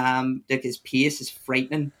 Like, his pace is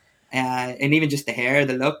frightening. And even just the hair,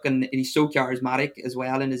 the look, and he's so charismatic as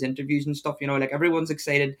well in his interviews and stuff. You know, like, everyone's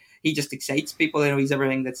excited. He just excites people. You know, he's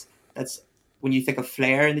everything that's when you think of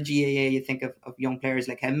flair in the GAA, you think of young players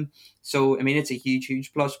like him. So, I mean, it's a huge,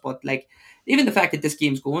 huge plus. But, like, even the fact that this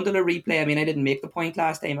game's going to the replay, I mean, I didn't make the point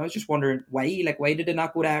last time. I was just wondering why. Like, why did it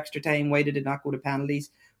not go to extra time? Why did it not go to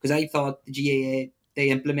penalties? Because I thought the GAA,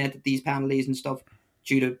 they implemented these penalties and stuff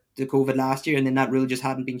due to the COVID last year, and then that rule just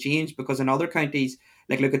hadn't been changed. Because in other counties,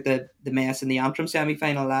 like, look at the mess in the Antrim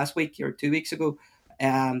semi-final last week or 2 weeks ago,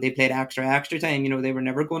 They played extra time. They were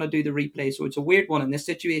never going to do the replay. So it's a weird one in this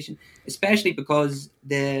situation, especially because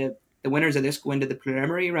the winners of this go into the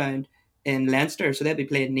preliminary round in Leinster. So they'll be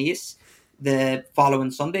playing Nice the following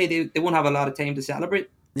Sunday. They won't have a lot of time to celebrate.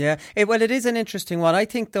 Yeah, it is an interesting one. I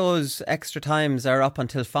think those extra times are up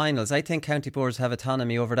until finals. I think county boards have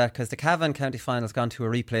autonomy over that because the Cavan county final's gone to a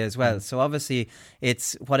replay as well. So obviously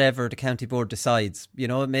it's whatever the county board decides.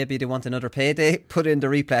 Maybe they want another payday, put in the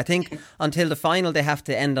replay. I think until the final they have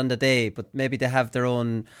to end on the day, but maybe they have their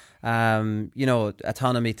own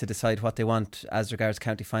autonomy to decide what they want as regards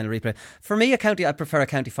county final replay. For me, I prefer a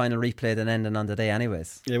county final replay than ending on the day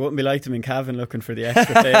anyways. Yeah, it wouldn't be like them in Cavan looking for the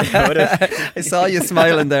extra play, would it? I saw you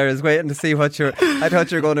smiling there. I was waiting to see I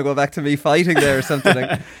thought you were going to go back to me fighting there or something.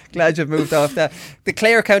 I'm glad you've moved off that. The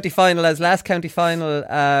Clare county final, as last county final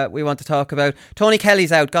we want to talk about. Tony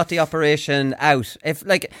Kelly's out, got the operation out. If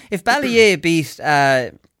Ballyea beat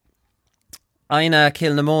Aina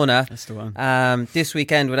Kilnamona, that's the one. This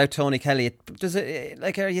weekend without Tony Kelly, does it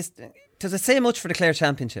say much for the Clare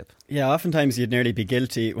Championship? Yeah, oftentimes you'd nearly be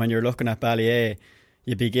guilty when you're looking at Ballyea.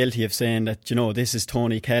 You'd be guilty of saying that this is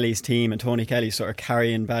Tony Kelly's team and Tony Kelly's sort of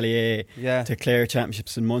carrying Ballyea to Clare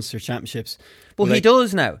Championships and Munster Championships. But he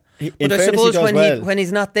does now. But I suppose when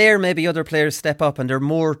he's not there, maybe other players step up and they're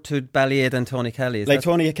more to Ballyea than Tony Kelly.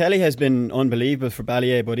 Tony Kelly has been unbelievable for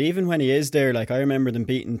Ballyea, but even when he is there, I remember them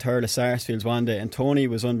beating Thurles Sarsfields one day and Tony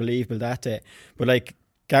was unbelievable that day. But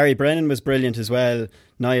Gary Brennan was brilliant as well.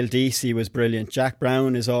 Niall Deasy was brilliant. Jack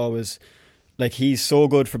Brown is always... he's so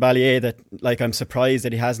good for Ballyea that I'm surprised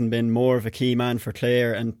that he hasn't been more of a key man for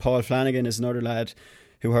Clare. And Paul Flanagan is another lad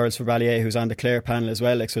who hurls for Ballyea who's on the Clare panel as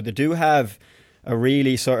well. So they do have a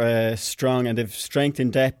really sort of strong, and they've strength in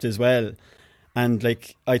depth as well. And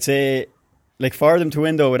I'd say for them to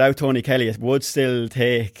win though without Tony Kelly, it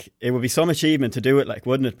would be some achievement to do it,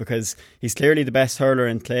 wouldn't it? Because he's clearly the best hurler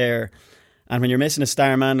in Clare, and when you're missing a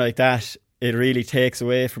star man like that, it really takes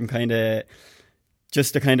away from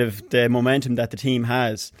just the momentum that the team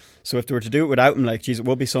has. So if they were to do it without him, it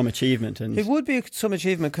would be some achievement. And it would be some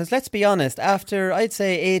achievement because let's be honest, after I'd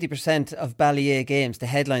say 80% of Ballyea games, the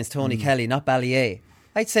headline's Tony Kelly, not Ballyea.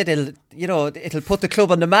 I'd say it'll put the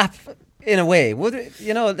club on the map in a way. Would it?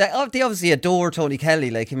 They obviously adore Tony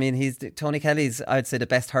Kelly. Tony Kelly's, I'd say, the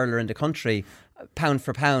best hurler in the country, pound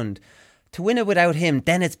for pound. To win it without him,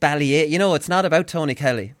 then it's Ballyea. It's not about Tony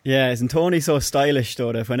Kelly. Yeah, isn't Tony so stylish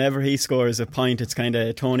though that whenever he scores a point, it's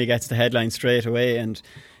Tony gets the headline straight away. And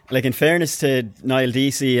in fairness to Niall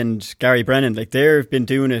Deasy and Gary Brennan, they've been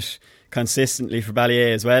doing it consistently for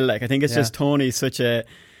Ballyea as well. I think it's just Tony's such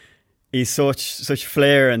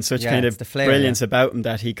flair and such brilliance about him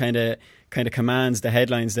that he kind of commands the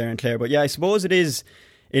headlines there in Clare. But yeah, I suppose it is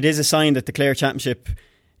a sign that the Clare Championship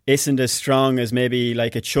isn't as strong as maybe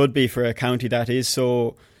it should be for a county that is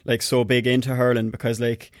so big into hurling, because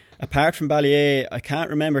apart from Ballyea, I can't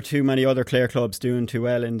remember too many other Clare clubs doing too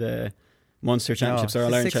well in the Munster Championships or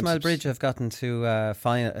All-Ireland Championships. 6 Mile Bridge have gotten to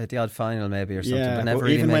the odd final maybe or something, but never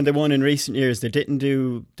even when they won in recent years,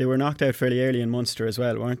 they were knocked out fairly early in Munster as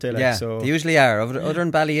well, weren't they? They usually are. Other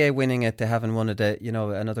than Ballyea winning it, they haven't won it.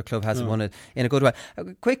 Another club hasn't won it in a good way.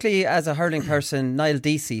 Quickly, as a hurling person, Niall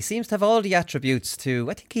Deasy seems to have all the attributes to.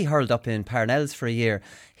 I think he hurled up in Parnells for a year.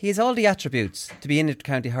 He has all the attributes to be an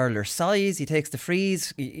inter-county hurler. Size, he takes the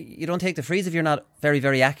frees. You don't take the frees if you're not very,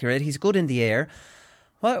 very accurate. He's good in the air.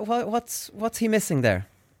 What's he missing there?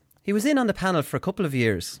 He was in on the panel for a couple of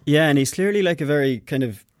years. Yeah, and he's clearly a very kind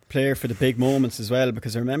of player for the big moments as well,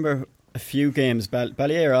 because I remember a few games,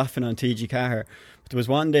 Ballyea are often on TG Cahir, but there was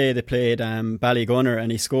one day they played Ballygunner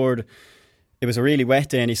and he scored. It was a really wet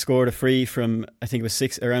day and he scored a free from, I think it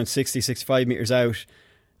was around 65 metres out,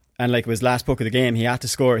 and it was last puck of the game, he had to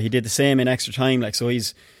score. He did the same in extra time, so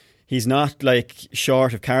he's not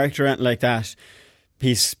short of character or anything like that.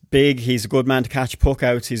 He's big, he's a good man to catch puck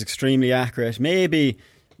outs, he's extremely accurate. Maybe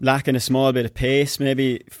lacking a small bit of pace,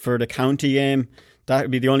 maybe for the county game. That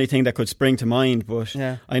would be the only thing that could spring to mind. But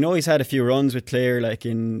I know he's had a few runs with Clare,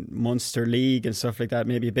 in Munster League and stuff like that,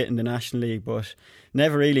 maybe a bit in the National League, but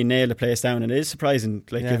never really nailed the place down. And it is surprising,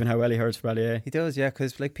 given how well he hurls for Ballyea. He does, yeah,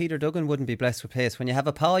 because Peter Duggan wouldn't be blessed with pace. When you have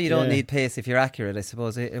a paw, you don't need pace if you're accurate, I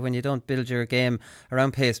suppose. When you don't build your game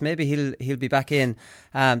around pace, maybe he'll be back in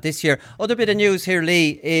this year. Other bit of news here,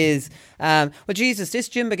 Lee, is this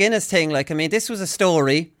Jim McGuinness thing. This was a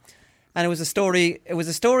story, and it was a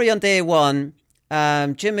story on day one.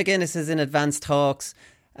 Jim McGuinness is in advanced talks.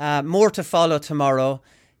 More to follow tomorrow.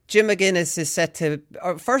 Jim McGuinness is set to...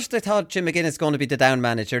 First I thought Jim McGuinness is going to be the down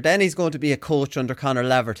manager. Then he's going to be a coach under Conor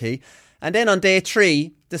Laverty. And then on day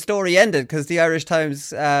 3, the story ended because the Irish Times,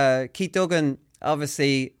 Keith Duggan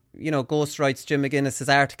obviously ghost writes Jim McGuinness's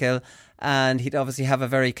article, and he'd obviously have a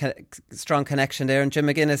very strong connection there. And Jim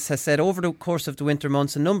McGuinness has said, over the course of the winter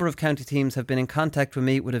months, a number of county teams have been in contact with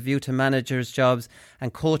me with a view to managers' jobs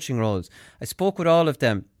and coaching roles. I spoke with all of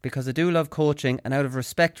them because I do love coaching, and out of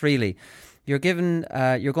respect, really. You're going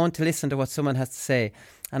to listen to what someone has to say.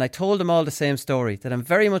 And I told them all the same story, that I'm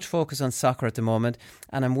very much focused on soccer at the moment,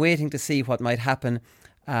 and I'm waiting to see what might happen.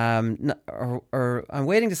 Or I'm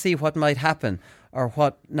waiting to see what might happen or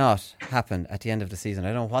what not happen at the end of the season. I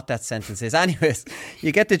don't know what that sentence is. Anyways,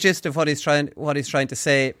 you get the gist of what he's trying to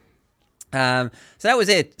say. So that was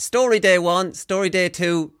it. Story day 1, story day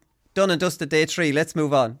 2, done and dusted day 3. Let's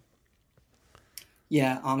move on.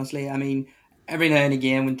 Yeah, honestly, I mean, every now and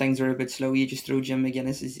again when things are a bit slow, you just throw Jim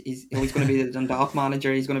McGuinness. He's always going to be the Dundalk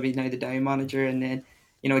manager. He's going to be now the Down manager, and then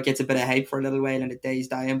it gets a bit of hype for a little while and it dies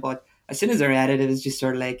down. But as soon as I read it, it was just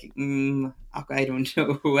sort of like, I don't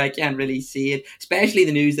know. I can't really see it. Especially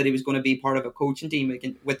the news that he was going to be part of a coaching team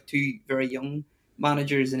with 2 very young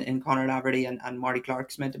managers in Conor Laverty and Marty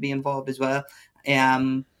Clark's meant to be involved as well.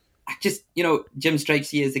 I just, Jim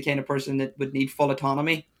strikes you as the kind of person that would need full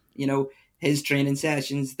autonomy. His training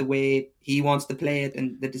sessions, the way he wants to play it,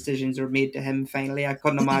 and the decisions are made to him finally. I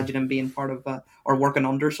couldn't imagine him being part of or working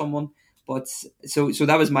under someone. But so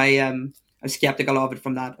that was my I was skeptical of it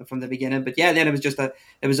from the beginning. But yeah, then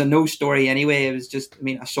it was a no story anyway. It was just,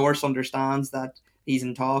 a source understands that he's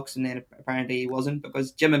in talks, and then apparently he wasn't,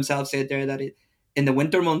 because Jim himself said there that in the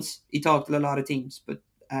winter months he talked to a lot of teams. But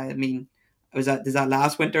does that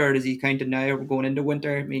last winter, or does he count it now, or we're going into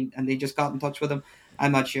winter? And they just got in touch with him.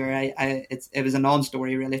 I'm not sure. It was a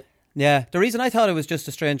non-story really. Yeah, the reason I thought it was just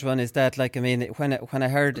a strange one is that, when I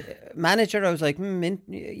heard manager, I was like,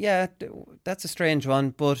 yeah, that's a strange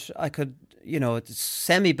one, but I could,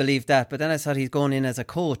 semi-believe that. But then I thought he's going in as a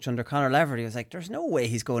coach under Conor Laverty. I was like, there's no way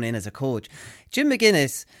he's going in as a coach. Jim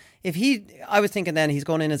McGuinness, I was thinking then he's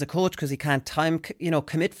going in as a coach because he can't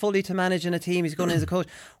commit fully to managing a team. He's going in as a coach.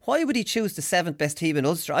 Why would he choose the 7th best team in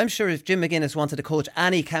Ulster? I'm sure if Jim McGuinness wanted to coach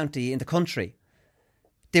any county in the country,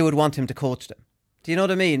 they would want him to coach them. Do you know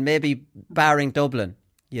what I mean? Maybe barring Dublin,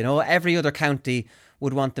 every other county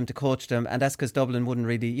would want them to coach them, and that's because Dublin wouldn't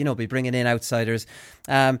really, be bringing in outsiders.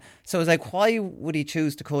 So it was like, why would he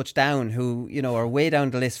choose to coach Down, who, are way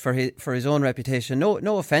down the list for his own reputation?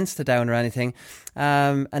 No offence to Down or anything.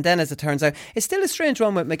 And then, as it turns out, it's still a strange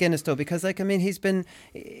one with McGuinness though, because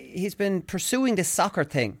he's been pursuing this soccer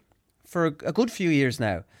thing for a good few years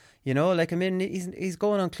now. He's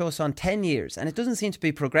going on close on 10 years, and it doesn't seem to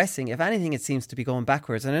be progressing. If anything, it seems to be going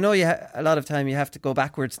backwards. And I know a lot of time you have to go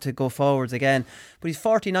backwards to go forwards again, but he's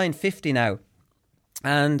 49, 50 now.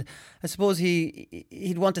 And I suppose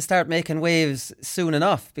he'd want to start making waves soon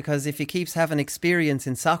enough, because if he keeps having experience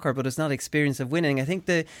in soccer, but it's not experience of winning, I think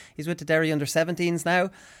he's with the Derry under-17s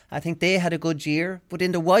now. I think they had a good year, but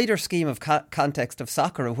in the wider scheme of context of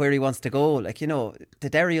soccer and where he wants to go, the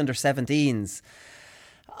Derry under-17s,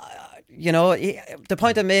 the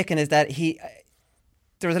point I'm making is that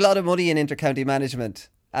there's a lot of money in intercounty management,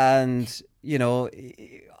 and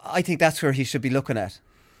I think that's where he should be looking at.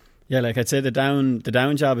 Yeah, I'd say the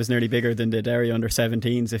down job is nearly bigger than the Derry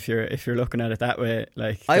under-17s if you're looking at it that way.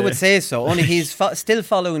 I would say so. Only he's still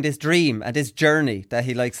following this dream and this journey that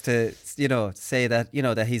he likes to say that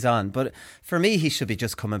that he's on. But for me, he should be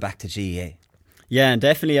just coming back to GEA. Yeah, and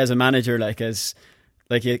definitely as a manager,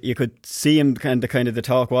 you could see him kind of the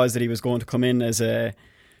talk was that he was going to come in as a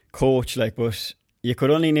coach, but you could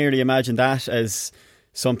only nearly imagine that as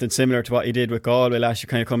something similar to what he did with Galway last year,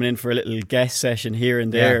 kind of coming in for a little guest session here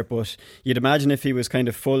and there. Yeah. But you'd imagine if he was kind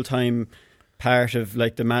of full-time part of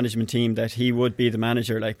the management team, that he would be the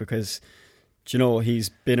manager, because he's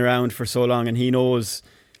been around for so long and he knows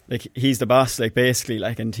he's the boss, basically,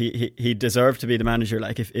 and he deserved to be the manager,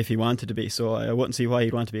 if he wanted to be. So I wouldn't see why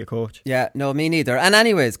he'd want to be a coach. Yeah, no, me neither. And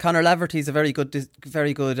anyways, Conor Laverty's a very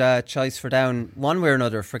good choice for Down, one way or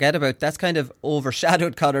another. Forget about that's kind of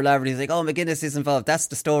overshadowed Conor Laverty. He's like, oh, McGuinness is involved. That's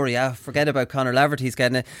the story. Forget about Conor Laverty's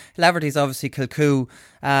getting it. Laverty's obviously Kilcoo,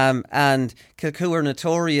 and Kilcoo are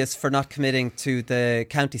notorious for not committing to the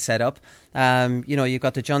county setup. You've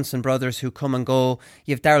got the Johnson brothers who come and go.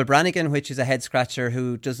 You have Darrell Brannigan, which is a head scratcher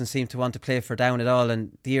who doesn't seem to want to play for Down at all.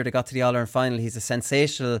 And the year they got to the All-Ireland final, he's a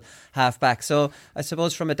sensational half-back. So I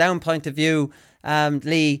suppose from a Down point of view,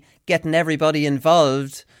 Lee, getting everybody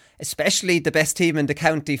involved, especially the best team in the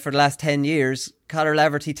county for the last 10 years, Conor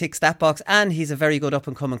Laverty ticks that box, and he's a very good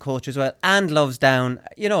up-and-coming coach as well, and loves Down,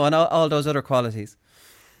 and all those other qualities.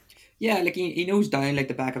 Yeah, he knows Down like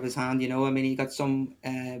the back of his hand, he got some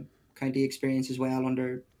county experience as well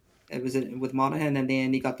with Monaghan, and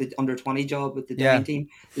then he got the under-20 job with the Down team,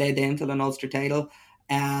 led them to an Ulster title.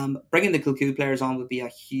 Bringing the Kilcoo players on would be a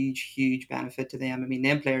huge benefit to them. I mean,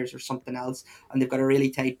 them players are something else, and they've got a really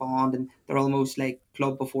tight bond, and they're almost like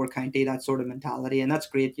club before county, that sort of mentality, and that's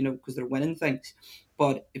great, because they're winning things.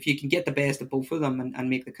 But if you can get the best of both of them and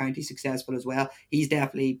make the county successful as well, he's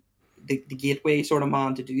definitely the gateway sort of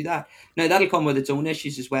man to do that. Now, that'll come with its own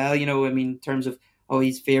issues as well, in terms of,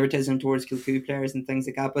 he's favouritism towards Kilcoo players and things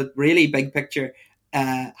like that. But really, big picture,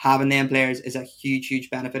 having them players is a huge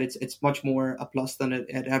benefit. It's much more a plus than it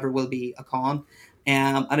ever will be a con.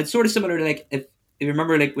 And it's sort of similar to, like, if you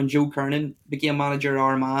remember, like, when Joe Kernan became manager at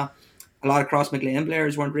Armagh, a lot of Cross McLean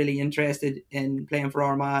players weren't really interested in playing for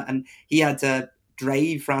Armagh, and he had to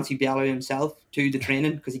drive Francie Bellew himself to the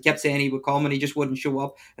training because he kept saying he would come and he just wouldn't show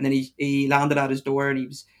up. And then he landed at his door, and he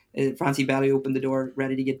was Francie Bellew opened the door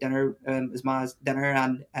ready to get dinner, his ma's dinner,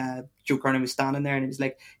 and Joe Kernan was standing there, and he was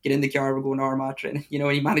like, "Get in the car, we're going to Armagh training."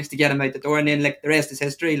 And he managed to get him out the door, and then, like, the rest is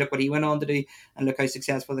history. Look what he went on to do, and look how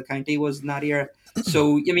successful the county was in that era.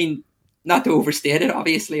 So, not to overstate it,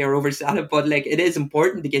 obviously, or oversell it, but, like, it is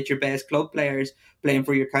important to get your best club players playing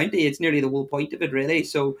for your county. It's nearly the whole point of it, really.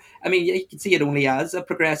 So, I mean, you can see it only as a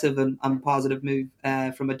progressive and positive move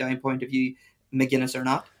from a down point of view, McGuinness or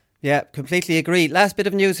not. Yeah, completely agree. Last bit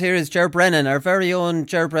of news here is Ger Brennan, our very own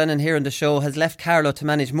Ger Brennan here on the show, has left Carlow to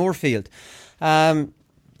manage Moorfield. So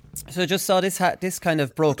I just saw this kind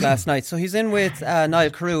of broke last night. So he's in with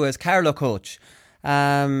Niall Corcoran as Carlow coach,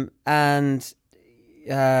 and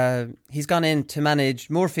he's gone in to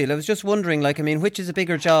manage Moorfield. I was just wondering, which is a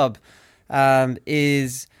bigger job?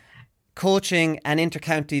 Is coaching an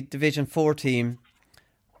inter-county Division 4 team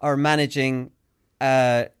or managing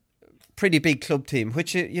pretty big club team,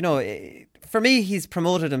 which, for me, he's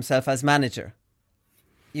promoted himself as manager.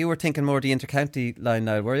 You were thinking more the inter-county line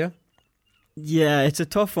now, were you? Yeah, it's a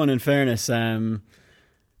tough one in fairness.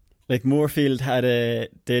 Like Moorfield they had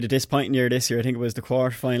a disappointing year this year. I think it was the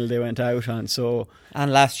quarter-final they went out on.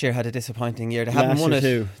 And last year had a disappointing year. They haven't won it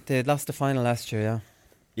too. They lost the final last year, yeah.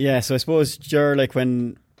 Yeah, so I suppose Ger,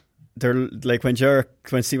 when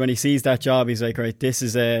he sees that job, he's like, right, this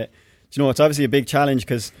is it's obviously a big challenge,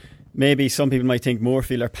 because maybe some people might think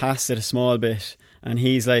Moorfield are past it a small bit, and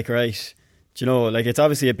he's like, right, it's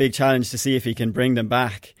obviously a big challenge to see if he can bring them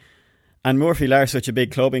back. And Moorfield are such a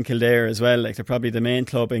big club in Kildare as well. Like, they're probably the main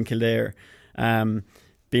club in Kildare,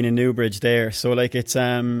 being in Newbridge there. So, it's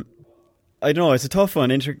I don't know, it's a tough one.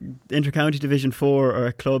 Inter-county Division 4 or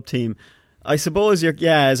a club team. I suppose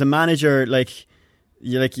as a manager,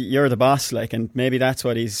 you're the boss, and maybe that's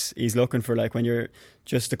what he's looking for. When you're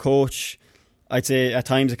just a coach, I'd say at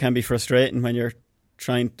times it can be frustrating when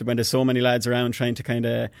when there's so many lads around trying to kind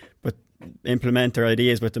of implement their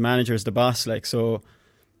ideas, but the manager's the boss. So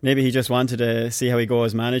maybe he just wanted to see how he goes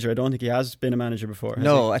as manager. I don't think he has been a manager before.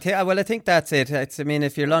 No, I think that's it.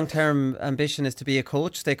 If your long-term ambition is to be a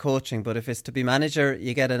coach, stay coaching. But if it's to be manager,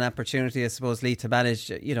 you get an opportunity, I suppose, Lee, to manage,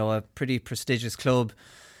 a pretty prestigious club.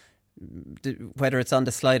 Whether it's on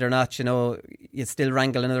the slide or not, you still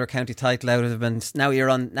wrangle another county title out of them, and now you're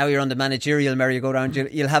on the managerial merry-go-round.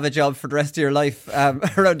 You'll have a job for the rest of your life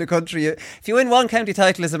around the country. If you win one county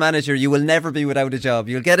title as a manager, you will never be without a job.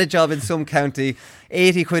 You'll get a job in some county,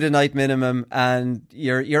 80 quid a night minimum, and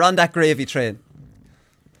you're on that gravy train.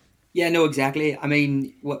 Yeah, no, exactly. I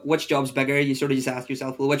mean, which job's bigger? You sort of just ask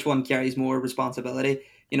yourself, well, which one carries more responsibility?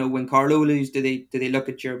 When Carlow lose, do they look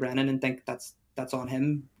at Ger Brennan and think that's on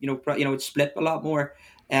him? It's split a lot more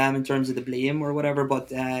in terms of the blame or whatever. But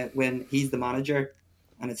when he's the manager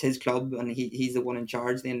and it's his club and he's the one in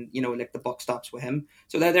charge, then the buck stops with him.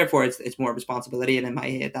 So therefore it's more responsibility, and in my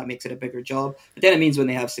head that makes it a bigger job. But then it means when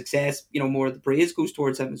they have success, more of the praise goes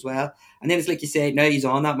towards him as well. And then it's like you say, now he's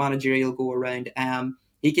on that managerial go around.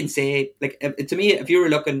 He can say, to me, if you were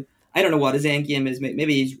looking, I don't know what his end game is.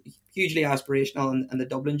 Maybe he's hugely aspirational, and the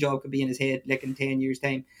Dublin job could be in his head in 10 years'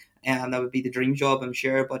 time. And that would be the dream job, I'm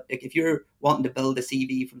sure. But if you're wanting to build a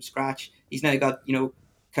CV from scratch, he's now got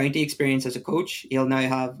county experience as a coach. He'll now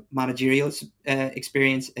have managerial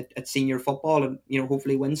experience at senior football, and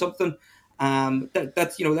hopefully win something.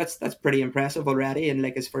 That's pretty impressive already in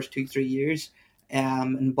his first 2-3 years,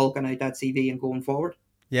 and bulking out that CV and going forward.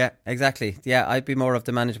 Yeah, exactly. Yeah, I'd be more of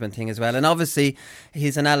the management thing as well. And obviously,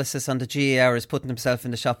 his analysis on the GAR is putting himself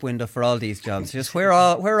in the shop window for all these jobs. Just where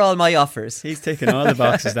are all my offers? He's taking all the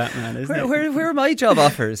boxes, that man, isn't he? Where are my job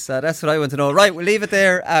offers? That's what I want to know. Right, we'll leave it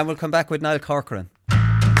there, and we'll come back with Niall Corcoran.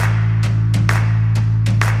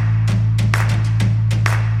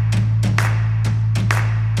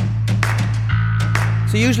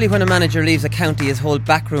 So usually when a manager leaves a county, his whole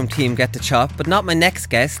backroom team get the chop, but not my next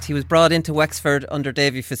guest. He was brought into Wexford under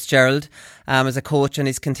Davy Fitzgerald as a coach, and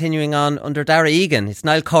he's continuing on under Dara Egan. It's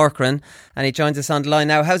Niall Corcoran, and he joins us on the line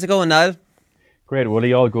now. How's it going, Niall? Great,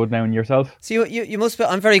 Willie. All good now, and yourself? So you must be.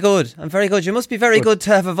 I'm very good. You must be very good to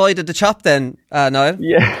have avoided the chop then, Niall.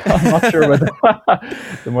 Yeah, I'm not sure whether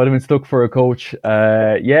they might have been stuck for a coach.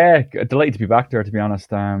 Yeah, delighted to be back there, to be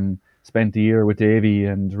honest. Spent the year with Davy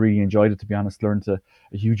and really enjoyed it, to be honest. Learned a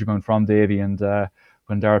huge amount from Davy, and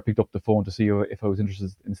when Dara picked up the phone to see if I was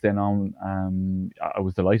interested in staying on, I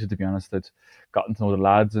was delighted, to be honest. I'd gotten to know the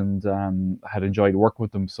lads and had enjoyed working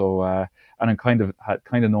with them. So and I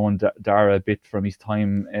had known Dara a bit from his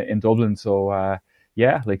time in Dublin. So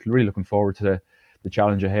yeah, like really looking forward to the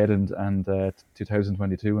challenge ahead and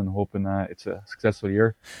 2022, and hoping it's a successful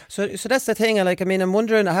year. So that's the thing. I'm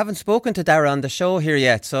wondering, I haven't spoken to Dara on the show here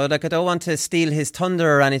yet, so I don't want to steal his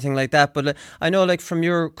thunder or anything like that, but I know from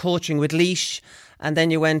your coaching with Laois, and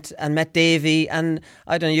then you went and met Davy, and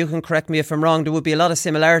I don't know, you can correct me if I'm wrong, there would be a lot of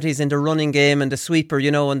similarities in the running game and the sweeper,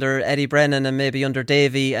 under Eddie Brennan and maybe under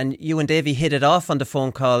Davy, and you and Davy hit it off on the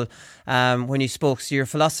phone call when you spoke, so your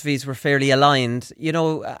philosophies were fairly aligned.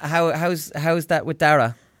 How's that with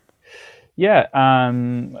Dara? Yeah,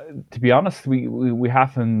 to be honest, we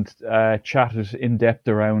haven't chatted in depth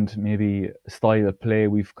around maybe style of play.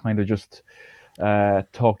 We've kind of just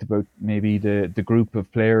talked about maybe the group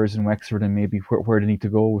of players in Wexford and maybe where they need to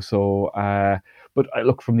go. So, but I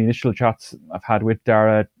look from the initial chats I've had with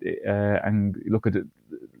Dara and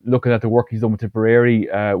looking at the work he's done with Tipperary,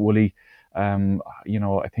 Wooly,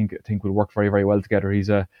 I think we'll work very, very well together. He's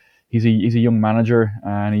a young manager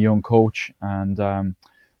and a young coach, and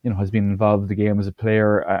has been involved in the game as a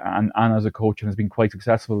player and as a coach, and has been quite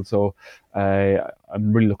successful. So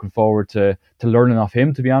I'm really looking forward to learning off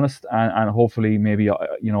him, to be honest, and hopefully maybe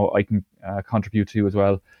I can contribute to as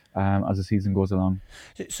well as the season goes along.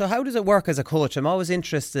 So how does it work as a coach? I'm always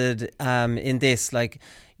interested in this. When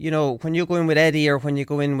you go in with Eddie or when you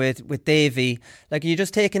go in with Davy, are you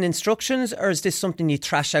just taking instructions, or is this something you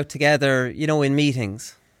thrash out together, in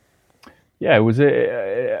meetings? Yeah, it was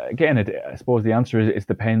I suppose the answer is it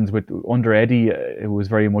depends. Under Eddie, it was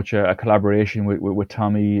very much a collaboration with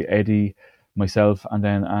Tommy, Eddie, myself, and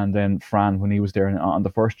then Fran when he was there. And on the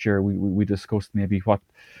first year, we discussed maybe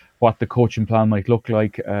what the coaching plan might look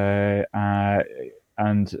like, and I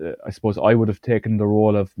suppose I would have taken the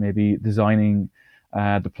role of maybe designing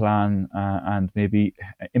the plan and maybe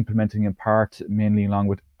implementing in part, mainly along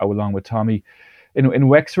with Tommy. In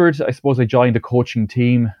Wexford, I suppose I joined a coaching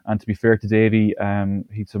team, and to be fair to Davy,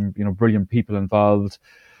 he had some brilliant people involved,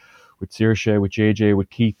 with Saoirse, with JJ, with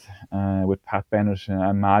Keith, with Pat Bennett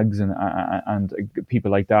and Mags and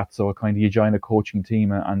people like that. So you join a coaching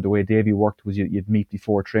team, and the way Davy worked was you'd meet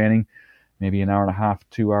before training, maybe an hour and a half,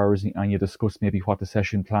 2 hours, and you discuss maybe what the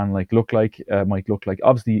session plan might look like.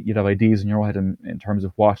 Obviously, you'd have ideas in your head in terms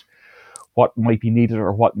of what might be needed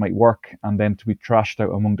or what might work, and then to be trashed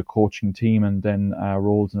out among the coaching team, and then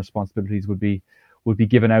roles and responsibilities would be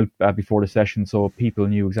given out before the session, so people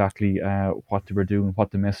knew exactly what they were doing,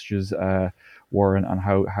 what the messages were, and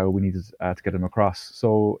how we needed to get them across.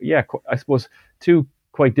 So yeah, I suppose two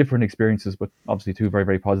quite different experiences, but obviously two very,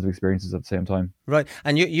 very positive experiences at the same time. Right,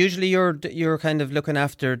 and usually you're kind of looking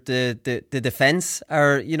after the defence,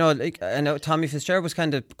 or I know Tommy Fitzgerald was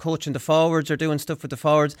kind of coaching the forwards or doing stuff with the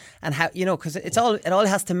forwards, and how because it all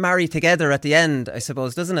has to marry together at the end, I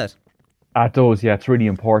suppose, doesn't it? It does, yeah. It's really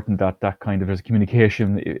important that kind of there's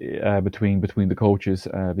communication between the coaches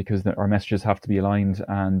because our messages have to be aligned,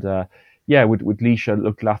 and with Laois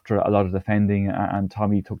looked after a lot of defending, and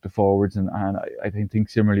Tommy took the forwards, and I think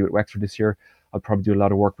similarly with Wexford this year, I'll probably do a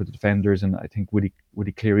lot of work with the defenders, and I think Willie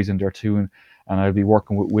Cleary's in there too, and I'll be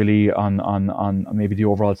working with Willie on maybe the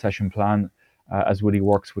overall session plan as Willie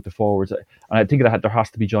works with the forwards. And I think there has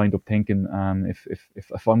to be joined up thinking.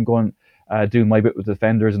 If I'm going doing my bit with the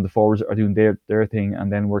defenders and the forwards are doing their thing,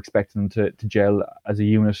 and then we're expecting them to gel as a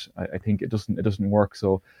unit, I think it doesn't work.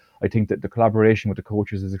 So I think that the collaboration with the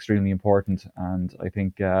coaches is extremely important, and I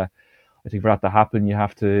think for that to happen, you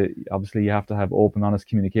have to have open, honest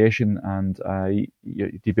communication, and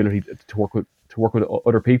the ability to work with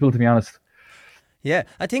other people, to be honest. Yeah,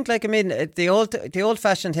 I think the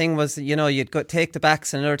old-fashioned thing was, you'd take the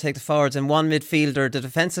backs and another take the forwards, and one midfielder, the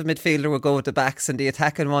defensive midfielder, would go with the backs and the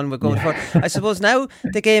attacking one would go with the forwards. I suppose now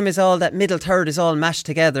the game is all, that middle third is all mashed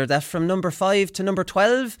together, that from number 5 to number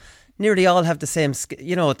 12 nearly all have the same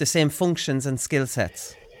functions and skill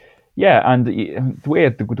sets. Yeah, and the way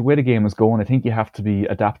the game is going, I think you have to be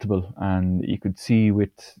adaptable, and you could see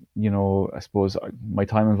with I suppose my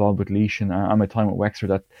time involved with Laois and my time at Wexford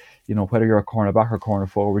that whether you're a cornerback or corner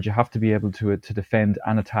forward, you have to be able to defend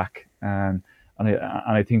and attack, and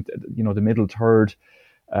I think the middle third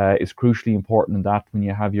is crucially important in that when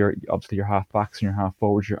you have obviously your half backs and your half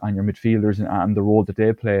forwards and your midfielders and the role that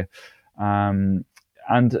they play. And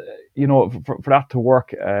for that to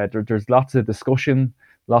work, there's lots of discussion,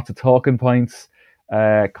 lots of talking points,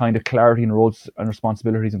 kind of clarity in roles and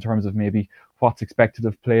responsibilities in terms of maybe what's expected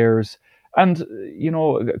of players, and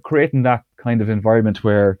creating that kind of environment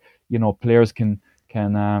where players can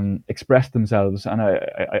express themselves. And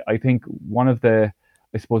I think one of the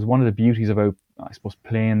beauties about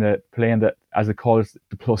playing that as it calls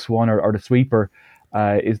the +1 or the sweeper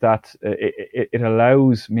is that it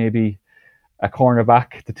allows maybe a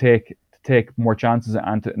cornerback to take more chances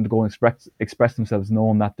and to go and express themselves,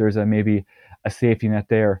 knowing that there's maybe a safety net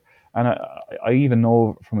there. And I even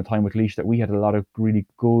know from a time with Laois that we had a lot of really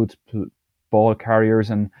good ball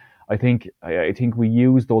carriers, and I think we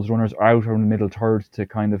used those runners out on the middle third to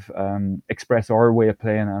kind of express our way of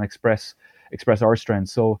playing and express our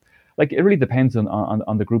strengths. So it really depends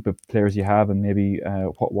on the group of players you have and maybe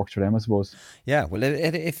what works for them, I suppose. Yeah, well,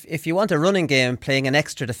 if you want a running game, playing an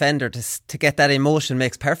extra defender to get that emotion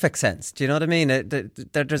makes perfect sense. Do you know what I mean?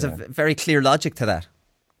 There's a very clear logic to that.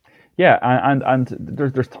 Yeah, and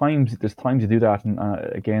there's times to do that, and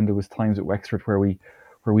again, there was times at Wexford where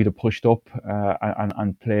we'd have pushed up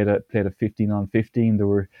and played a 15-on-15. There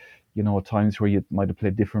were times where you might have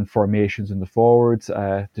played different formations in the forwards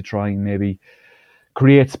to try and maybe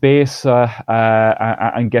create space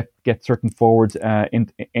and get certain forwards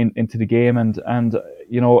into the game, and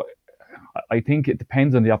I think it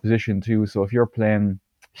depends on the opposition too. So if you're playing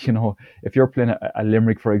a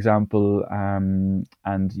Limerick, for example,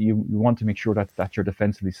 and you want to make sure that you're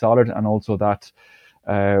defensively solid, and also that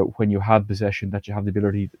when you have possession, that you have the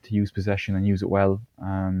ability to use possession and use it well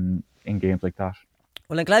in games like that.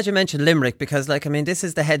 Well, I'm glad you mentioned Limerick, because this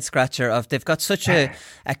is the head scratcher of they've got such a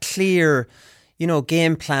clear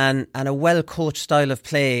game plan and a well-coached style of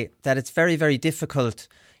play that it's very, very difficult,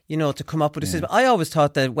 to come up with a system. I always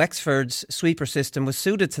thought that Wexford's sweeper system was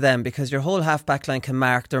suited to them because your whole half-back line can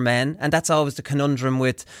mark their men, and that's always the conundrum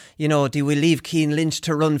with, do we leave Cian Lynch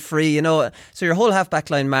to run free, So your whole half-back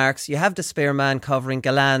line marks, you have the spare man covering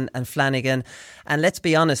Gallan and Flanagan, and let's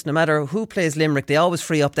be honest, no matter who plays Limerick, they always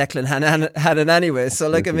free up Declan Hannon anyway.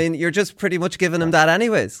 So, you're just pretty much giving them that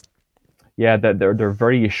anyways. Yeah, they're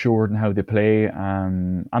very assured in how they play,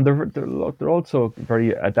 and they're also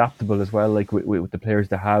very adaptable as well. Like with the players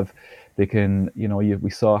they have, they can we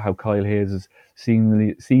saw how Kyle Hayes is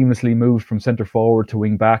seamlessly moved from centre forward to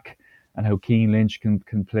wing back, and how Cian Lynch can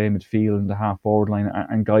play midfield and the half forward line,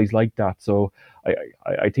 and guys like that. So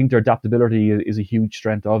I think their adaptability is a huge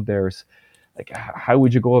strength of theirs. How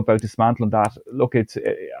would you go about dismantling that? Look, it's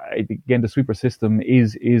again, the sweeper system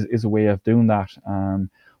is a way of doing that.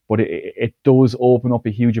 But it does open up a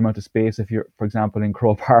huge amount of space if you're, for example, in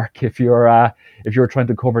Croke Park, if you're trying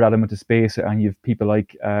to cover that amount of space and you've people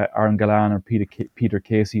like Aaron Gallan or Peter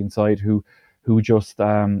Casey inside who can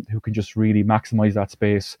just really maximise that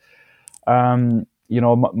space. I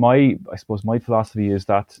suppose my philosophy is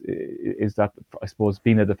that I suppose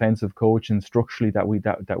being a defensive coach and structurally that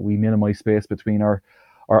we minimise space between our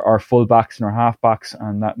full backs and our half backs,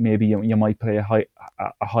 and that maybe you might play a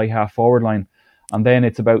high half forward line. And then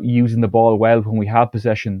it's about using the ball well when we have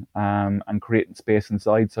possession and creating space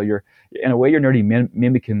inside. So you're nearly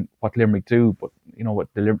mimicking what Limerick do. But what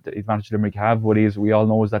the advantage Limerick have, we all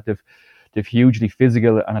know is that they've hugely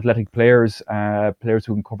physical and athletic players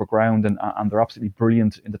who can cover ground, and they're absolutely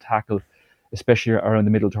brilliant in the tackle, especially around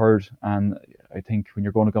the middle third. And I think when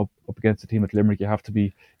you're going to go up against a team like Limerick, you have to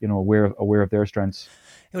be aware of their strengths.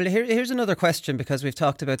 Well, here's another question, because we've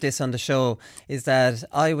talked about this on the show, is that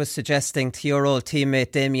I was suggesting to your old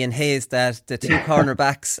teammate Damien Hayes that the two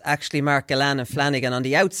cornerbacks actually mark Gallan and Flanagan on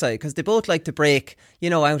the outside, because they both like to break,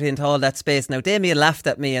 out into all that space. Now, Damien laughed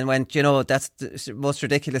at me and went, that's the most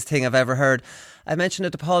ridiculous thing I've ever heard. I mentioned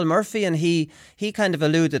it to Paul Murphy, and he kind of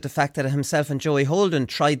alluded to the fact that himself and Joey Holden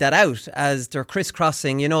tried that out as they're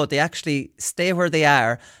crisscrossing. They actually stay where they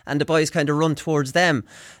are and the boys kind of run towards them.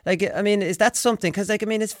 Is that something? Because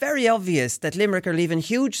it's very obvious that Limerick are leaving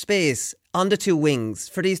huge space on the two wings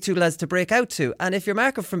for these two lads to break out to, and if you're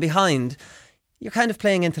marking from behind, you're kind of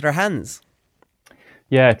playing into their hands.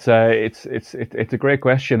 Yeah, it's a great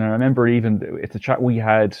question. And I remember it's a chat we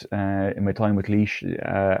had in my time with Laois,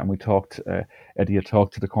 and we talked. Eddie had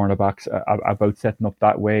talked to the cornerbacks about setting up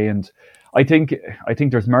that way, and I think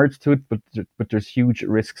there's merits to it, but there's huge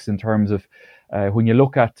risks in terms of when you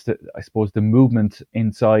look at I suppose the movement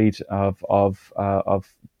inside of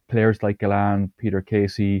players like Galan, Peter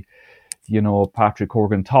Casey, Patrick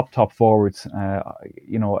Corcoran, top forwards. I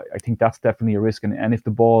think that's definitely a risk, and if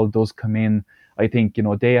the ball does come in, I think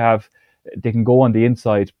they can go on the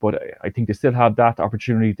inside, but I think they still have that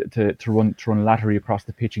opportunity to run laterally across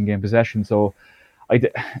the pitch and gain possession. So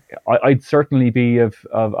I'd certainly be of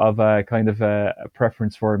a kind of a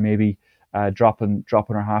preference for maybe dropping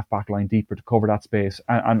our half back line deeper to cover that space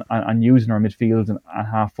and using our midfield and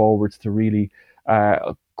half forwards to really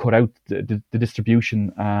cut out the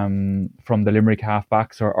distribution from the Limerick half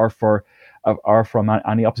backs or from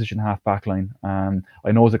any opposition half back line.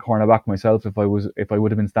 I know as a cornerback myself, if I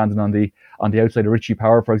would have been standing on the outside of Richie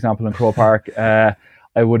Power, for example, in Croke Park, I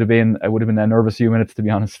would have been a nervous few minutes, to be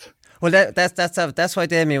honest. Well, that's why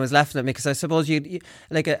Damien was laughing at me, because I suppose you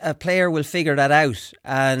like a player will figure that out,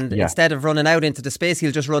 and instead of running out into the space,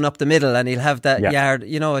 he'll just run up the middle and he'll have that yard.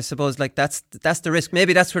 I suppose like that's the risk.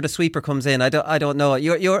 Maybe that's where the sweeper comes in. I don't know.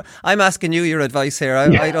 I'm asking you your advice here.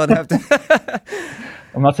 I don't have to.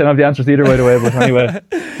 I'm not saying I have the answers either, by the way, but anyway,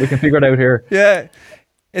 we can figure it out here. Yeah.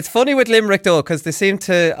 It's funny with Limerick though, because they seem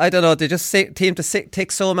to, I don't know, they just seem to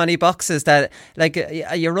tick so many boxes that like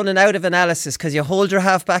you're running out of analysis because you hold your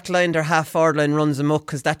half back line, their half forward line runs amok,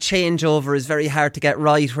 because that changeover is very hard to get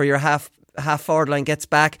right, where your half forward line gets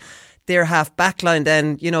back, their half back line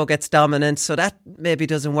then gets dominant, so that maybe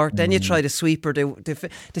doesn't work. Then you try the sweeper.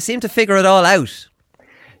 They seem to figure it all out.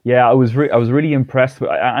 Yeah, I was really impressed with,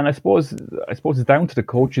 and I suppose it's down to the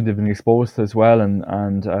coaching they've been exposed to as well, and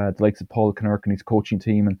the likes of Paul Kinnerk and his coaching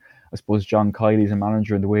team, and I suppose John Kiley's a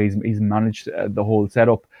manager, and the way he's managed the whole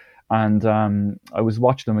setup. And I was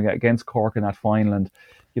watching them against Cork in that final, and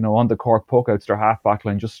on the Cork puckouts, their half back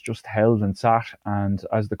line just held and sat, and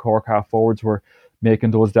as the Cork half forwards were making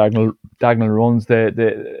those diagonal runs,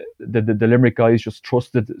 the Limerick guys just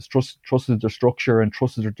trusted their structure and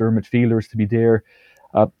trusted their midfielders to be there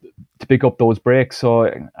to pick up those breaks. So,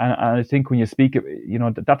 and I think when you speak,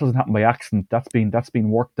 that doesn't happen by accident. That's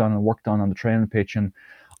been worked on on the training pitch. And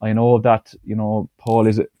I know that Paul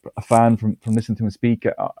is a fan from listening to him speak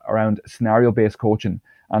around scenario-based coaching,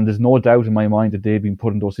 and there's no doubt in my mind that they've been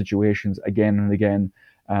put in those situations again and again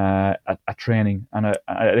at training. And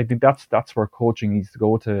I think that's where coaching needs to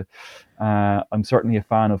go to. I'm certainly a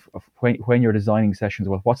fan of when you're designing sessions.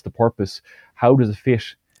 Well, what's the purpose? How does it fit?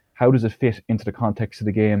 How does it fit into the context of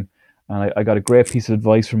the game? And I got a great piece of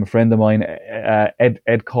advice from a friend of mine,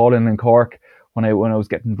 Ed Collin in Cork, when I was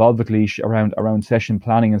getting involved with Laois around session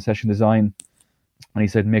planning and session design. And he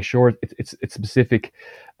said, make sure it's specific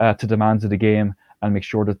to demands of the game, and make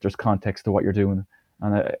sure that there's context to what you're doing.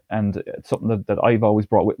 And it's something that I've always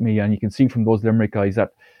brought with me. And you can see from those Limerick guys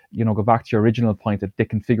that, go back to your original point, that they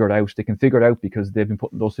can figure it out. They can figure it out because they've been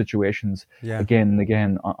put in those situations again and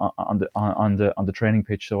again on the training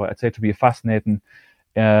pitch. So I'd say it would be a fascinating,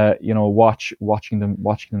 watching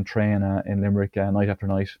them train in Limerick night after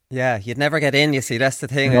night. Yeah, you'd never get in. You see, that's the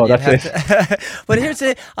thing. No, that's it. But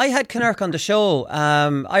I had Kinnerk on the show.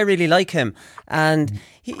 I really like him, and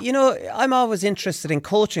I'm always interested in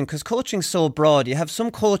coaching, because coaching's so broad. You have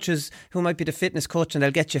some coaches who might be the fitness coach and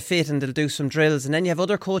they'll get you fit and they'll do some drills, and then you have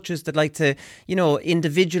other coaches that like to,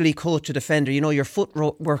 individually coach a defender. Your foot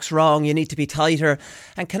works wrong, you need to be tighter.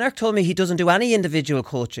 And Kinnerk told me he doesn't do any individual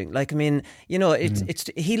coaching. Like, I mean,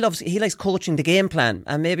 he likes coaching the game plan,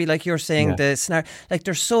 and maybe like you're saying, the scenario. Like,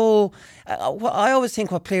 they're so. I always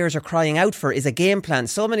think what players are crying out for is a game plan.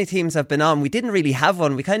 So many teams have been on. We didn't really have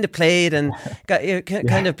one. We kind of played and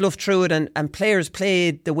kind of bluffed through it, and players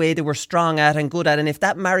played the way they were strong at and good at. And if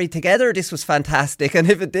that married together, this was fantastic. And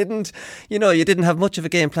if it didn't, you didn't have much of a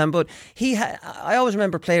game plan. But I always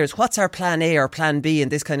remember players, what's our plan A or plan B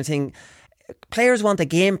and this kind of thing. Players want a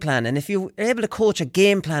game plan, and if you're able to coach a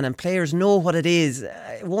game plan and players know what it is,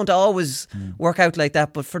 it won't always work out like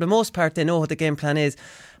that, but for the most part they know what the game plan is.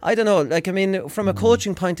 I don't know, like, I mean, from a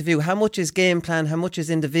coaching point of view, how much is game plan, how much is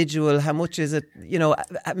individual, how much is it,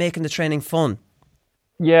 at making the training fun?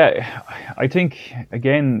 Yeah, I think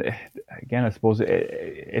again, I suppose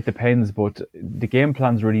it depends, but the game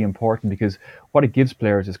plan is really important, because what it gives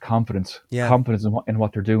players is confidence, confidence in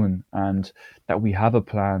what they're doing, and that we have a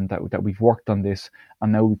plan, that we've worked on this,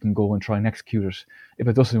 and now we can go and try and execute it. If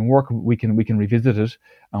it doesn't work, we can revisit it,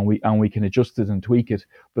 and we can adjust it and tweak it,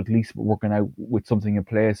 but at least we're working out with something in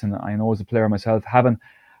place. And I know as a player myself,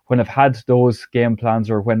 when I've had those game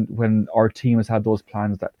plans, or when our team has had those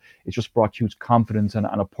plans, that it's just brought huge confidence and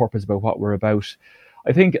a purpose about what we're about.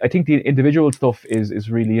 I think the individual stuff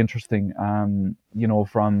is really interesting.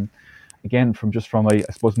 From again, from I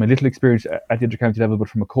suppose my little experience at the intercounty level, but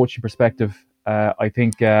from a coaching perspective, I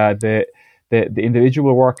think the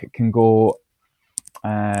individual work can go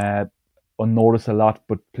unnoticed a lot,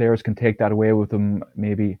 but players can take that away with them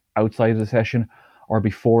maybe outside of the session or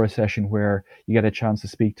before a session, where you get a chance to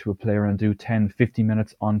speak to a player and do 10-15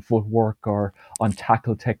 minutes on footwork or on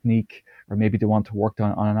tackle technique, or maybe they want to work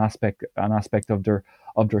on an aspect of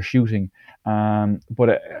their shooting.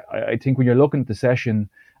 But I think when you're looking at the session,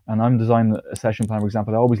 and I'm designing a session plan, for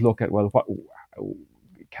example, I always look at, well, what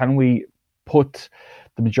can we put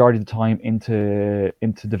the majority of the time into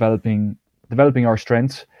developing our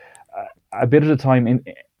strengths, a bit of the time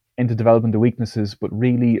into developing the weaknesses, but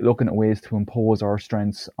really looking at ways to impose our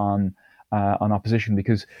strengths on opposition.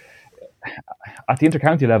 Because at the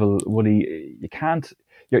intercounty level, Willie,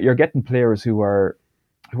 you're getting players who are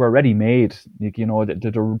ready-made.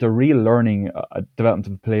 The real learning, development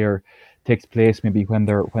of a player takes place maybe when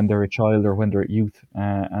they're a child or when they're at youth.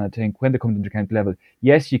 And I think when they come to intercounty level,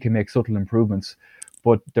 yes, you can make subtle improvements,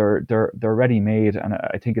 but they're ready-made. And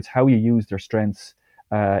I think it's how you use their strengths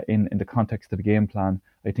in the context of a game plan,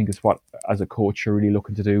 I think, is what, as a coach, you're really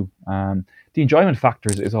looking to do. The enjoyment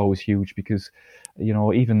factor is always huge, because,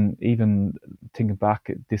 even thinking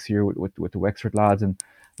back this year with the Wexford lads, and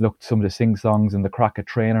looked some of the sing-songs and the crack at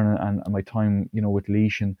training and my time, with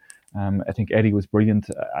Laois, and I think Eddie was brilliant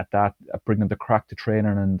at that, at bringing the crack to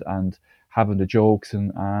training and having the jokes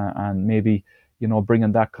and maybe,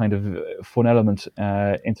 bringing that kind of fun element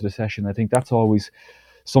into the session. I think that's always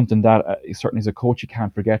something that certainly as a coach you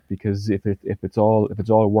can't forget, because if it's all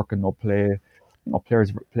work and no play,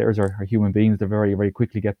 players are human beings. They very, very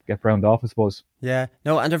quickly get round off, I suppose. Yeah,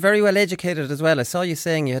 no, and they're very well educated as well. I saw you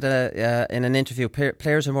saying, you had in an interview,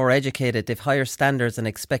 players are more educated, they've higher standards and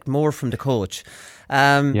expect more from the coach.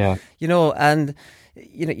 Yeah. And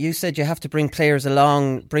you said you have to bring players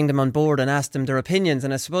along, bring them on board and ask them their opinions.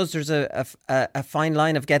 And I suppose there's a fine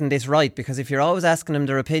line of getting this right, because if you're always asking them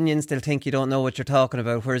their opinions, they'll think you don't know what you're talking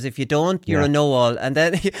about. Whereas if you don't, you're a know-all. And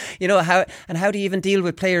then, how do you even deal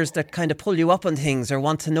with players that kind of pull you up on things or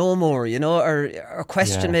want to know more, or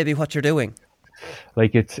question maybe what you're doing?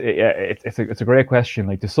 Like it's a great question.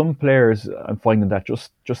 Like, there's some players I'm finding that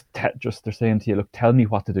just they're saying to you, look, tell me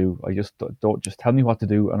what to do. I just don't just tell me what to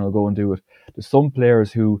do and I'll go and do it. There's some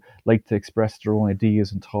players who like to express their own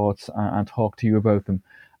ideas and thoughts and talk to you about them.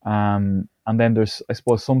 And then there's, I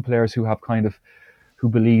suppose, some players who have who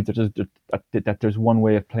believe that there's one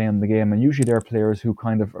way of playing the game, and usually they're players who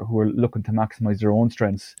are looking to maximize their own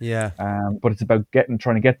strengths. Yeah. But it's about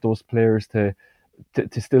trying to get those players to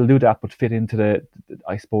still do that, but fit into the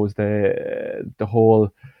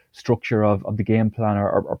whole structure of the game plan,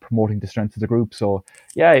 or promoting the strengths of the group. So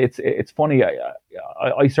yeah, it's funny.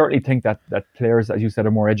 I certainly think that players, as you said,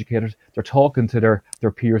 are more educated. They're talking to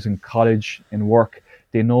their peers in college, in work.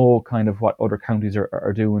 They know kind of what other counties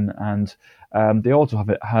are doing, and they also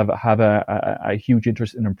have a huge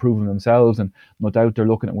interest in improving themselves, and no doubt they're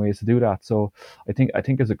looking at ways to do that. So I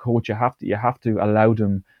think as a coach, you have to allow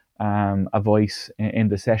them a voice in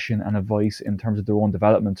the session and a voice in terms of their own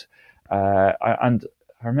development. And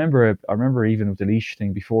I remember even with the Laois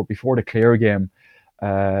thing, before the Clare game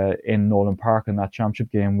in Nolan Park, in that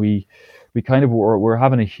championship game, we kind of were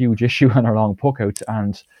having a huge issue on our long puckouts,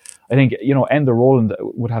 and I think Enda Rowland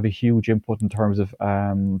would have a huge input in terms of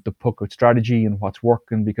the puckout strategy and what's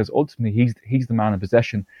working, because ultimately he's the man in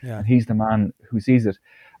possession, and he's the man who sees it.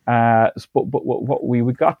 But what we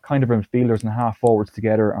got kind of midfielders and half forwards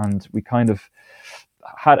together, and we kind of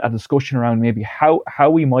had a discussion around maybe how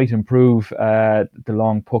we might improve the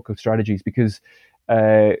long puck-out strategies, because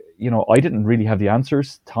I didn't really have the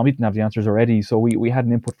answers. Tommy didn't have the answers already, so we had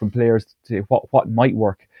an input from players to what might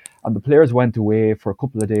work, and the players went away for a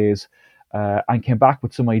couple of days and came back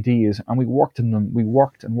with some ideas, and we worked on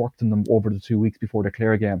them over the 2 weeks before the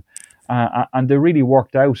Clare game. And they really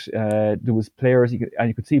worked out. There was players, you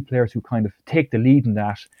could see players who kind of take the lead in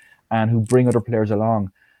that and who bring other players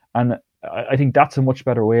along. And I think that's a much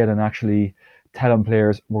better way than actually telling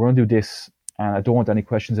players, we're going to do this and I don't want any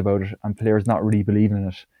questions about it, and players not really believing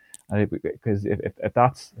in it. Because if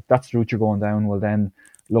that's the route you're going down, well then,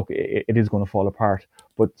 look, it is going to fall apart.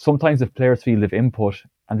 But sometimes if players feel they've input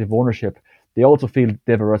and they've ownership, they also feel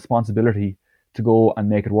they have a responsibility to go and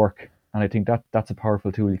make it work. And I think that's a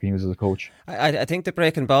powerful tool you can use as a coach. I think the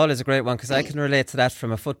breaking ball is a great one, because I can relate to that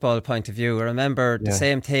from a football point of view. I remember the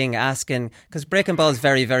same thing, asking, because breaking ball is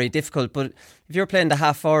very, very difficult, but if you're playing the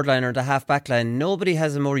half forward line or the half back line, nobody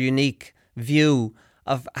has a more unique view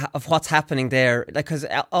of what's happening there, because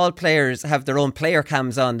all players have their own player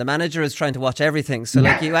cams on. The manager is trying to watch everything, so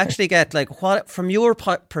you actually get what from your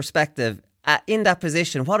perspective, in that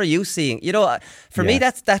position, what are you seeing? You know, for me,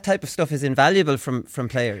 that type of stuff is invaluable from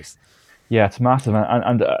players. Yeah, it's massive,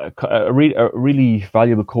 and a really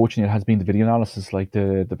valuable coaching. It has been the video analysis, like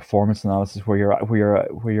the performance analysis, where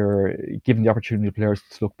you're giving the opportunity to players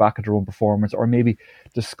to look back at their own performance, or maybe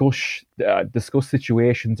discuss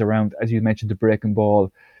situations around, as you mentioned, the breaking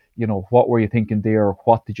ball. You know, what were you thinking there?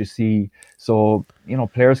 What did you see? So, you know,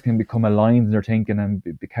 players can become aligned in their thinking and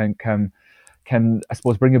can I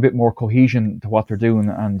suppose bring a bit more cohesion to what they're doing.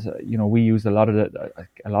 And you know, we use a lot of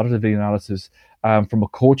the video analysis from a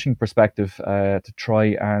coaching perspective to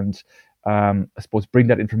try and I suppose bring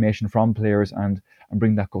that information from players and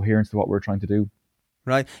bring that coherence to what we're trying to do.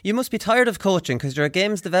 Right. You must be tired of coaching because you're a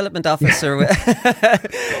games development officer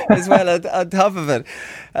as well on top of it.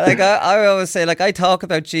 Like I always say, like I talk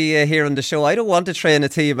about GAA here on the show. I don't want to train a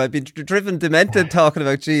team. I'd be driven demented talking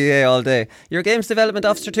about GAA all day. You're a games development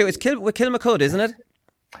officer too. It's with Kilmacud, isn't it?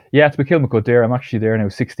 Yeah, it's with Kilmacud there. I'm actually there now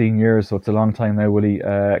 16 years, so it's a long time now, Willie.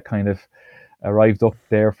 Kind of arrived up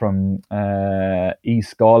there from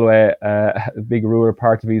East Galway, a big rural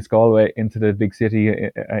part of East Galway, into the big city,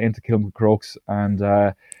 into Kilmacud, and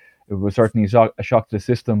it was certainly a shock to the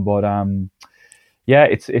system. But yeah,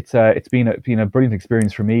 it's been a brilliant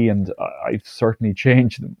experience for me, and I've certainly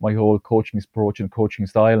changed my whole coaching approach and coaching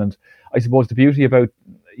style. And I suppose the beauty about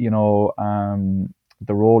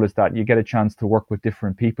the role is that you get a chance to work with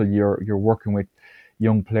different people. You're working with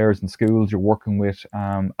young players in schools, you're working with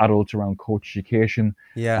adults around coach education.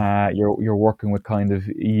 You're working with kind of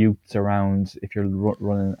youths around if you're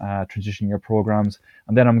running transition year programs,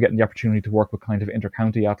 and then I'm getting the opportunity to work with kind of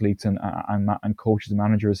inter-county athletes and coaches and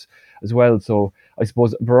managers as well. So I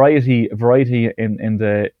suppose variety in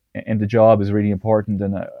the job is really important,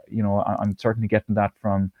 and I'm certainly getting that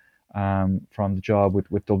from the job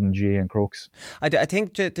with Dublin GAA and Crooks. I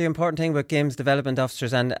think the important thing with games development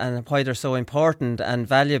officers and why they're so important and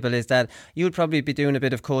valuable is that you'll probably be doing a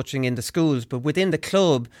bit of coaching in the schools, but within the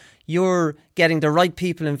club you're getting the right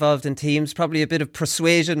people involved in teams, probably a bit of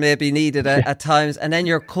persuasion may be needed at times, and then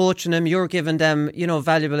you're coaching them, you're giving them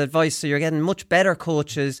valuable advice, so you're getting much better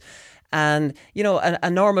coaches. And, a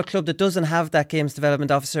normal club that doesn't have that games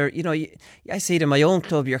development officer, I see it in my own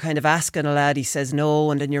club, you're kind of asking a lad, he says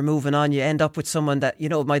no, and then you're moving on. You end up with someone that,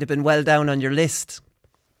 might have been well down on your list.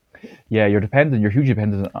 Yeah, you're hugely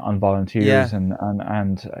dependent on volunteers, and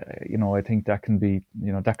I think that can be,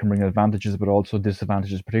 that can bring advantages, but also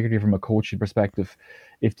disadvantages, particularly from a coaching perspective.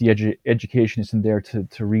 If the education isn't there to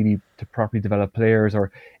properly develop players,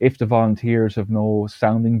 or if the volunteers have no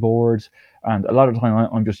sounding boards, and a lot of the time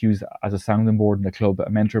I'm just used as a sounding board in the club. A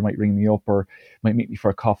mentor might ring me up or might meet me for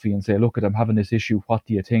a coffee and say, look, I'm having this issue, what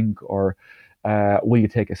do you think? Or will you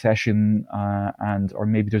take a session? Or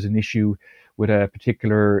maybe there's an issue with a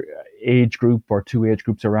particular age group or two age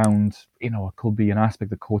groups around, it could be an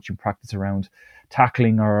aspect of coaching practice around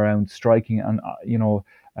tackling or around striking. And,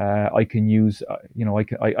 I can use,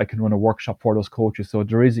 I can run a workshop for those coaches. So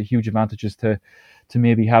there is a huge advantages to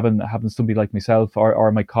maybe having somebody like myself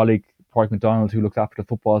or my colleague, Park McDonald, who looks after the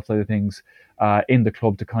football side of things in the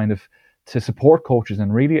club to support coaches.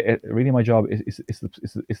 And really my job is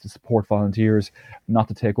to support volunteers, not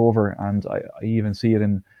to take over. And I even see it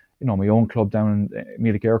in, my own club down in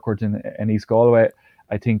Meath Aircourt in East Galway.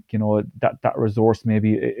 I think, that resource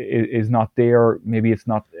maybe is not there. Maybe it's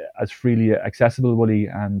not as freely accessible, Willie.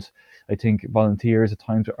 And I think volunteers at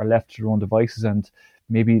times are left to their own devices and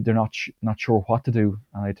maybe they're not sure what to do.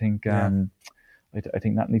 And I think... I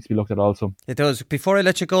think that needs to be looked at also. It does. Before I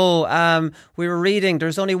let you go, we were reading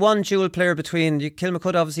there's only one dual player between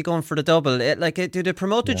Kilmacud obviously going for the double. Do they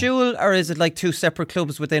promote the dual, or is it like two separate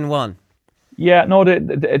clubs within one? Yeah, no,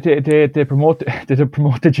 they promote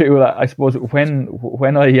the dual. I suppose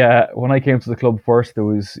when I came to the club first, there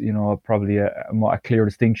was probably a clear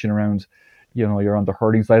distinction around. You're on the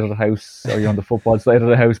hurling side of the house or you're on the football side of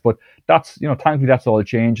the house. But that's thankfully that's all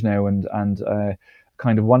changed now, and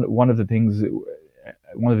kind of one of the things.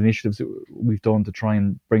 One of the initiatives we've done to try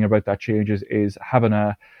and bring about that changes is having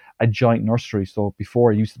a joint nursery. So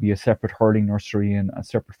before it used to be a separate hurling nursery and a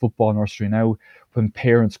separate football nursery. Now when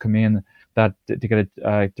parents come in, that they get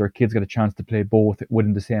their kids get a chance to play both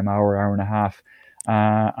within the same hour and a half.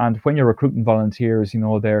 And when you're recruiting volunteers,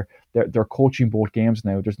 they're coaching both games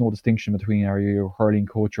now. There's no distinction between are you a hurling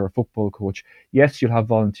coach or a football coach. Yes, you'll have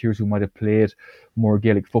volunteers who might have played more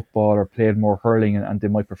Gaelic football or played more hurling, and they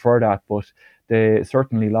might prefer that. But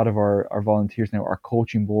certainly a lot of our volunteers now are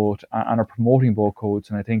coaching both and are promoting both codes.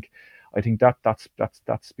 And I think that's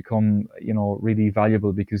become really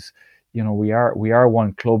valuable because we are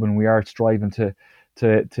one club and we are striving to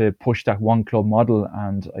push that one club model.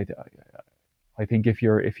 And I think if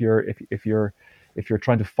you're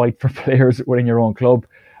trying to fight for players within your own club,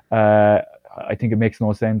 I think it makes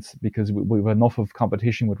no sense, because we've enough of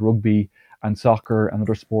competition with rugby and soccer and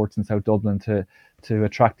other sports in South Dublin to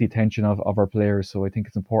attract the attention of our players. So I think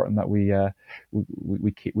it's important that we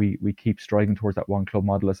keep striding towards that one club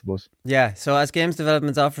model, I suppose. Yeah. So as games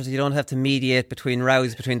development officers, you don't have to mediate between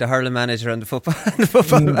rows between the hurling manager and the football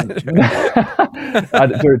manager.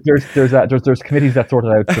 There's committees that sort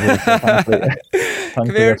it out.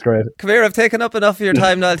 Thankfully, that's great. Come here, I've taken up enough of your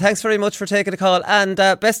time, Niall. Thanks very much for taking the call, and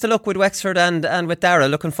best of luck with Wexford and with Dara.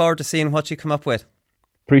 Looking forward to seeing what you come up with.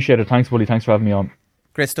 Appreciate it. Thanks, Willie. Thanks for having me on.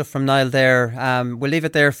 Great stuff from Niall there. We'll leave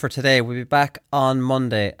it there for today. We'll be back on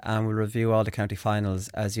Monday and we'll review all the county finals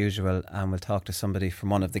as usual, and we'll talk to somebody from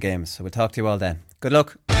one of the games. So we'll talk to you all then. Good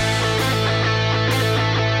luck.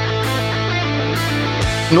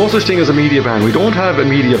 No such thing as a media ban. We don't have a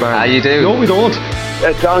media ban. Ah, you do? No, we don't.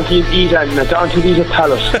 A donkey'd eat and a donkey'd eat a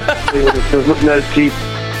pallet. There's nothing else to eat.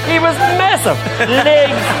 He was massive.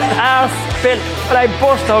 Legs, ass, built. But I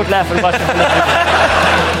burst out laughing watching him.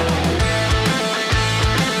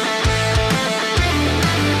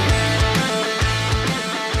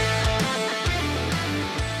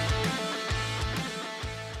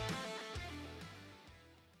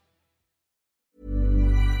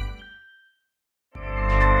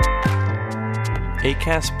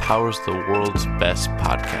 Acast powers the world's best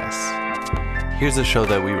podcasts. Here's a show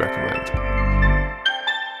that we recommend.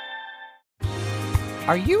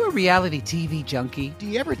 Are you a reality TV junkie? Do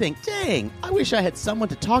you ever think, dang, I wish I had someone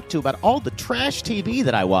to talk to about all the trash TV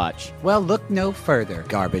that I watch? Well, look no further,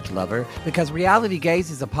 garbage lover, because Reality Gaze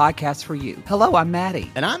is a podcast for you. Hello, I'm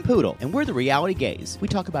Maddie. And I'm Poodle, and we're the Reality Gaze. We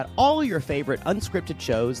talk about all your favorite unscripted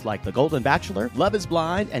shows like The Golden Bachelor, Love is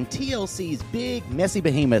Blind, and TLC's big, messy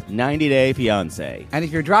behemoth, 90 Day Fiancé. And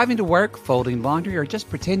if you're driving to work, folding laundry, or just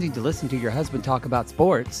pretending to listen to your husband talk about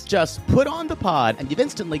sports, just put on the pod, and you've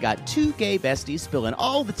instantly got two gay besties spilling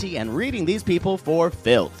all the tea and reading these people for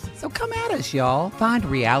filth. So come at us, y'all. Find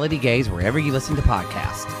Reality Gaze wherever you listen to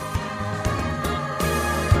podcasts.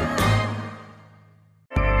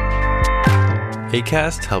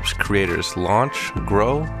 Acast helps creators launch,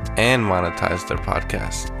 grow, and monetize their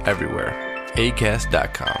podcasts everywhere.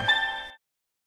 Acast.com.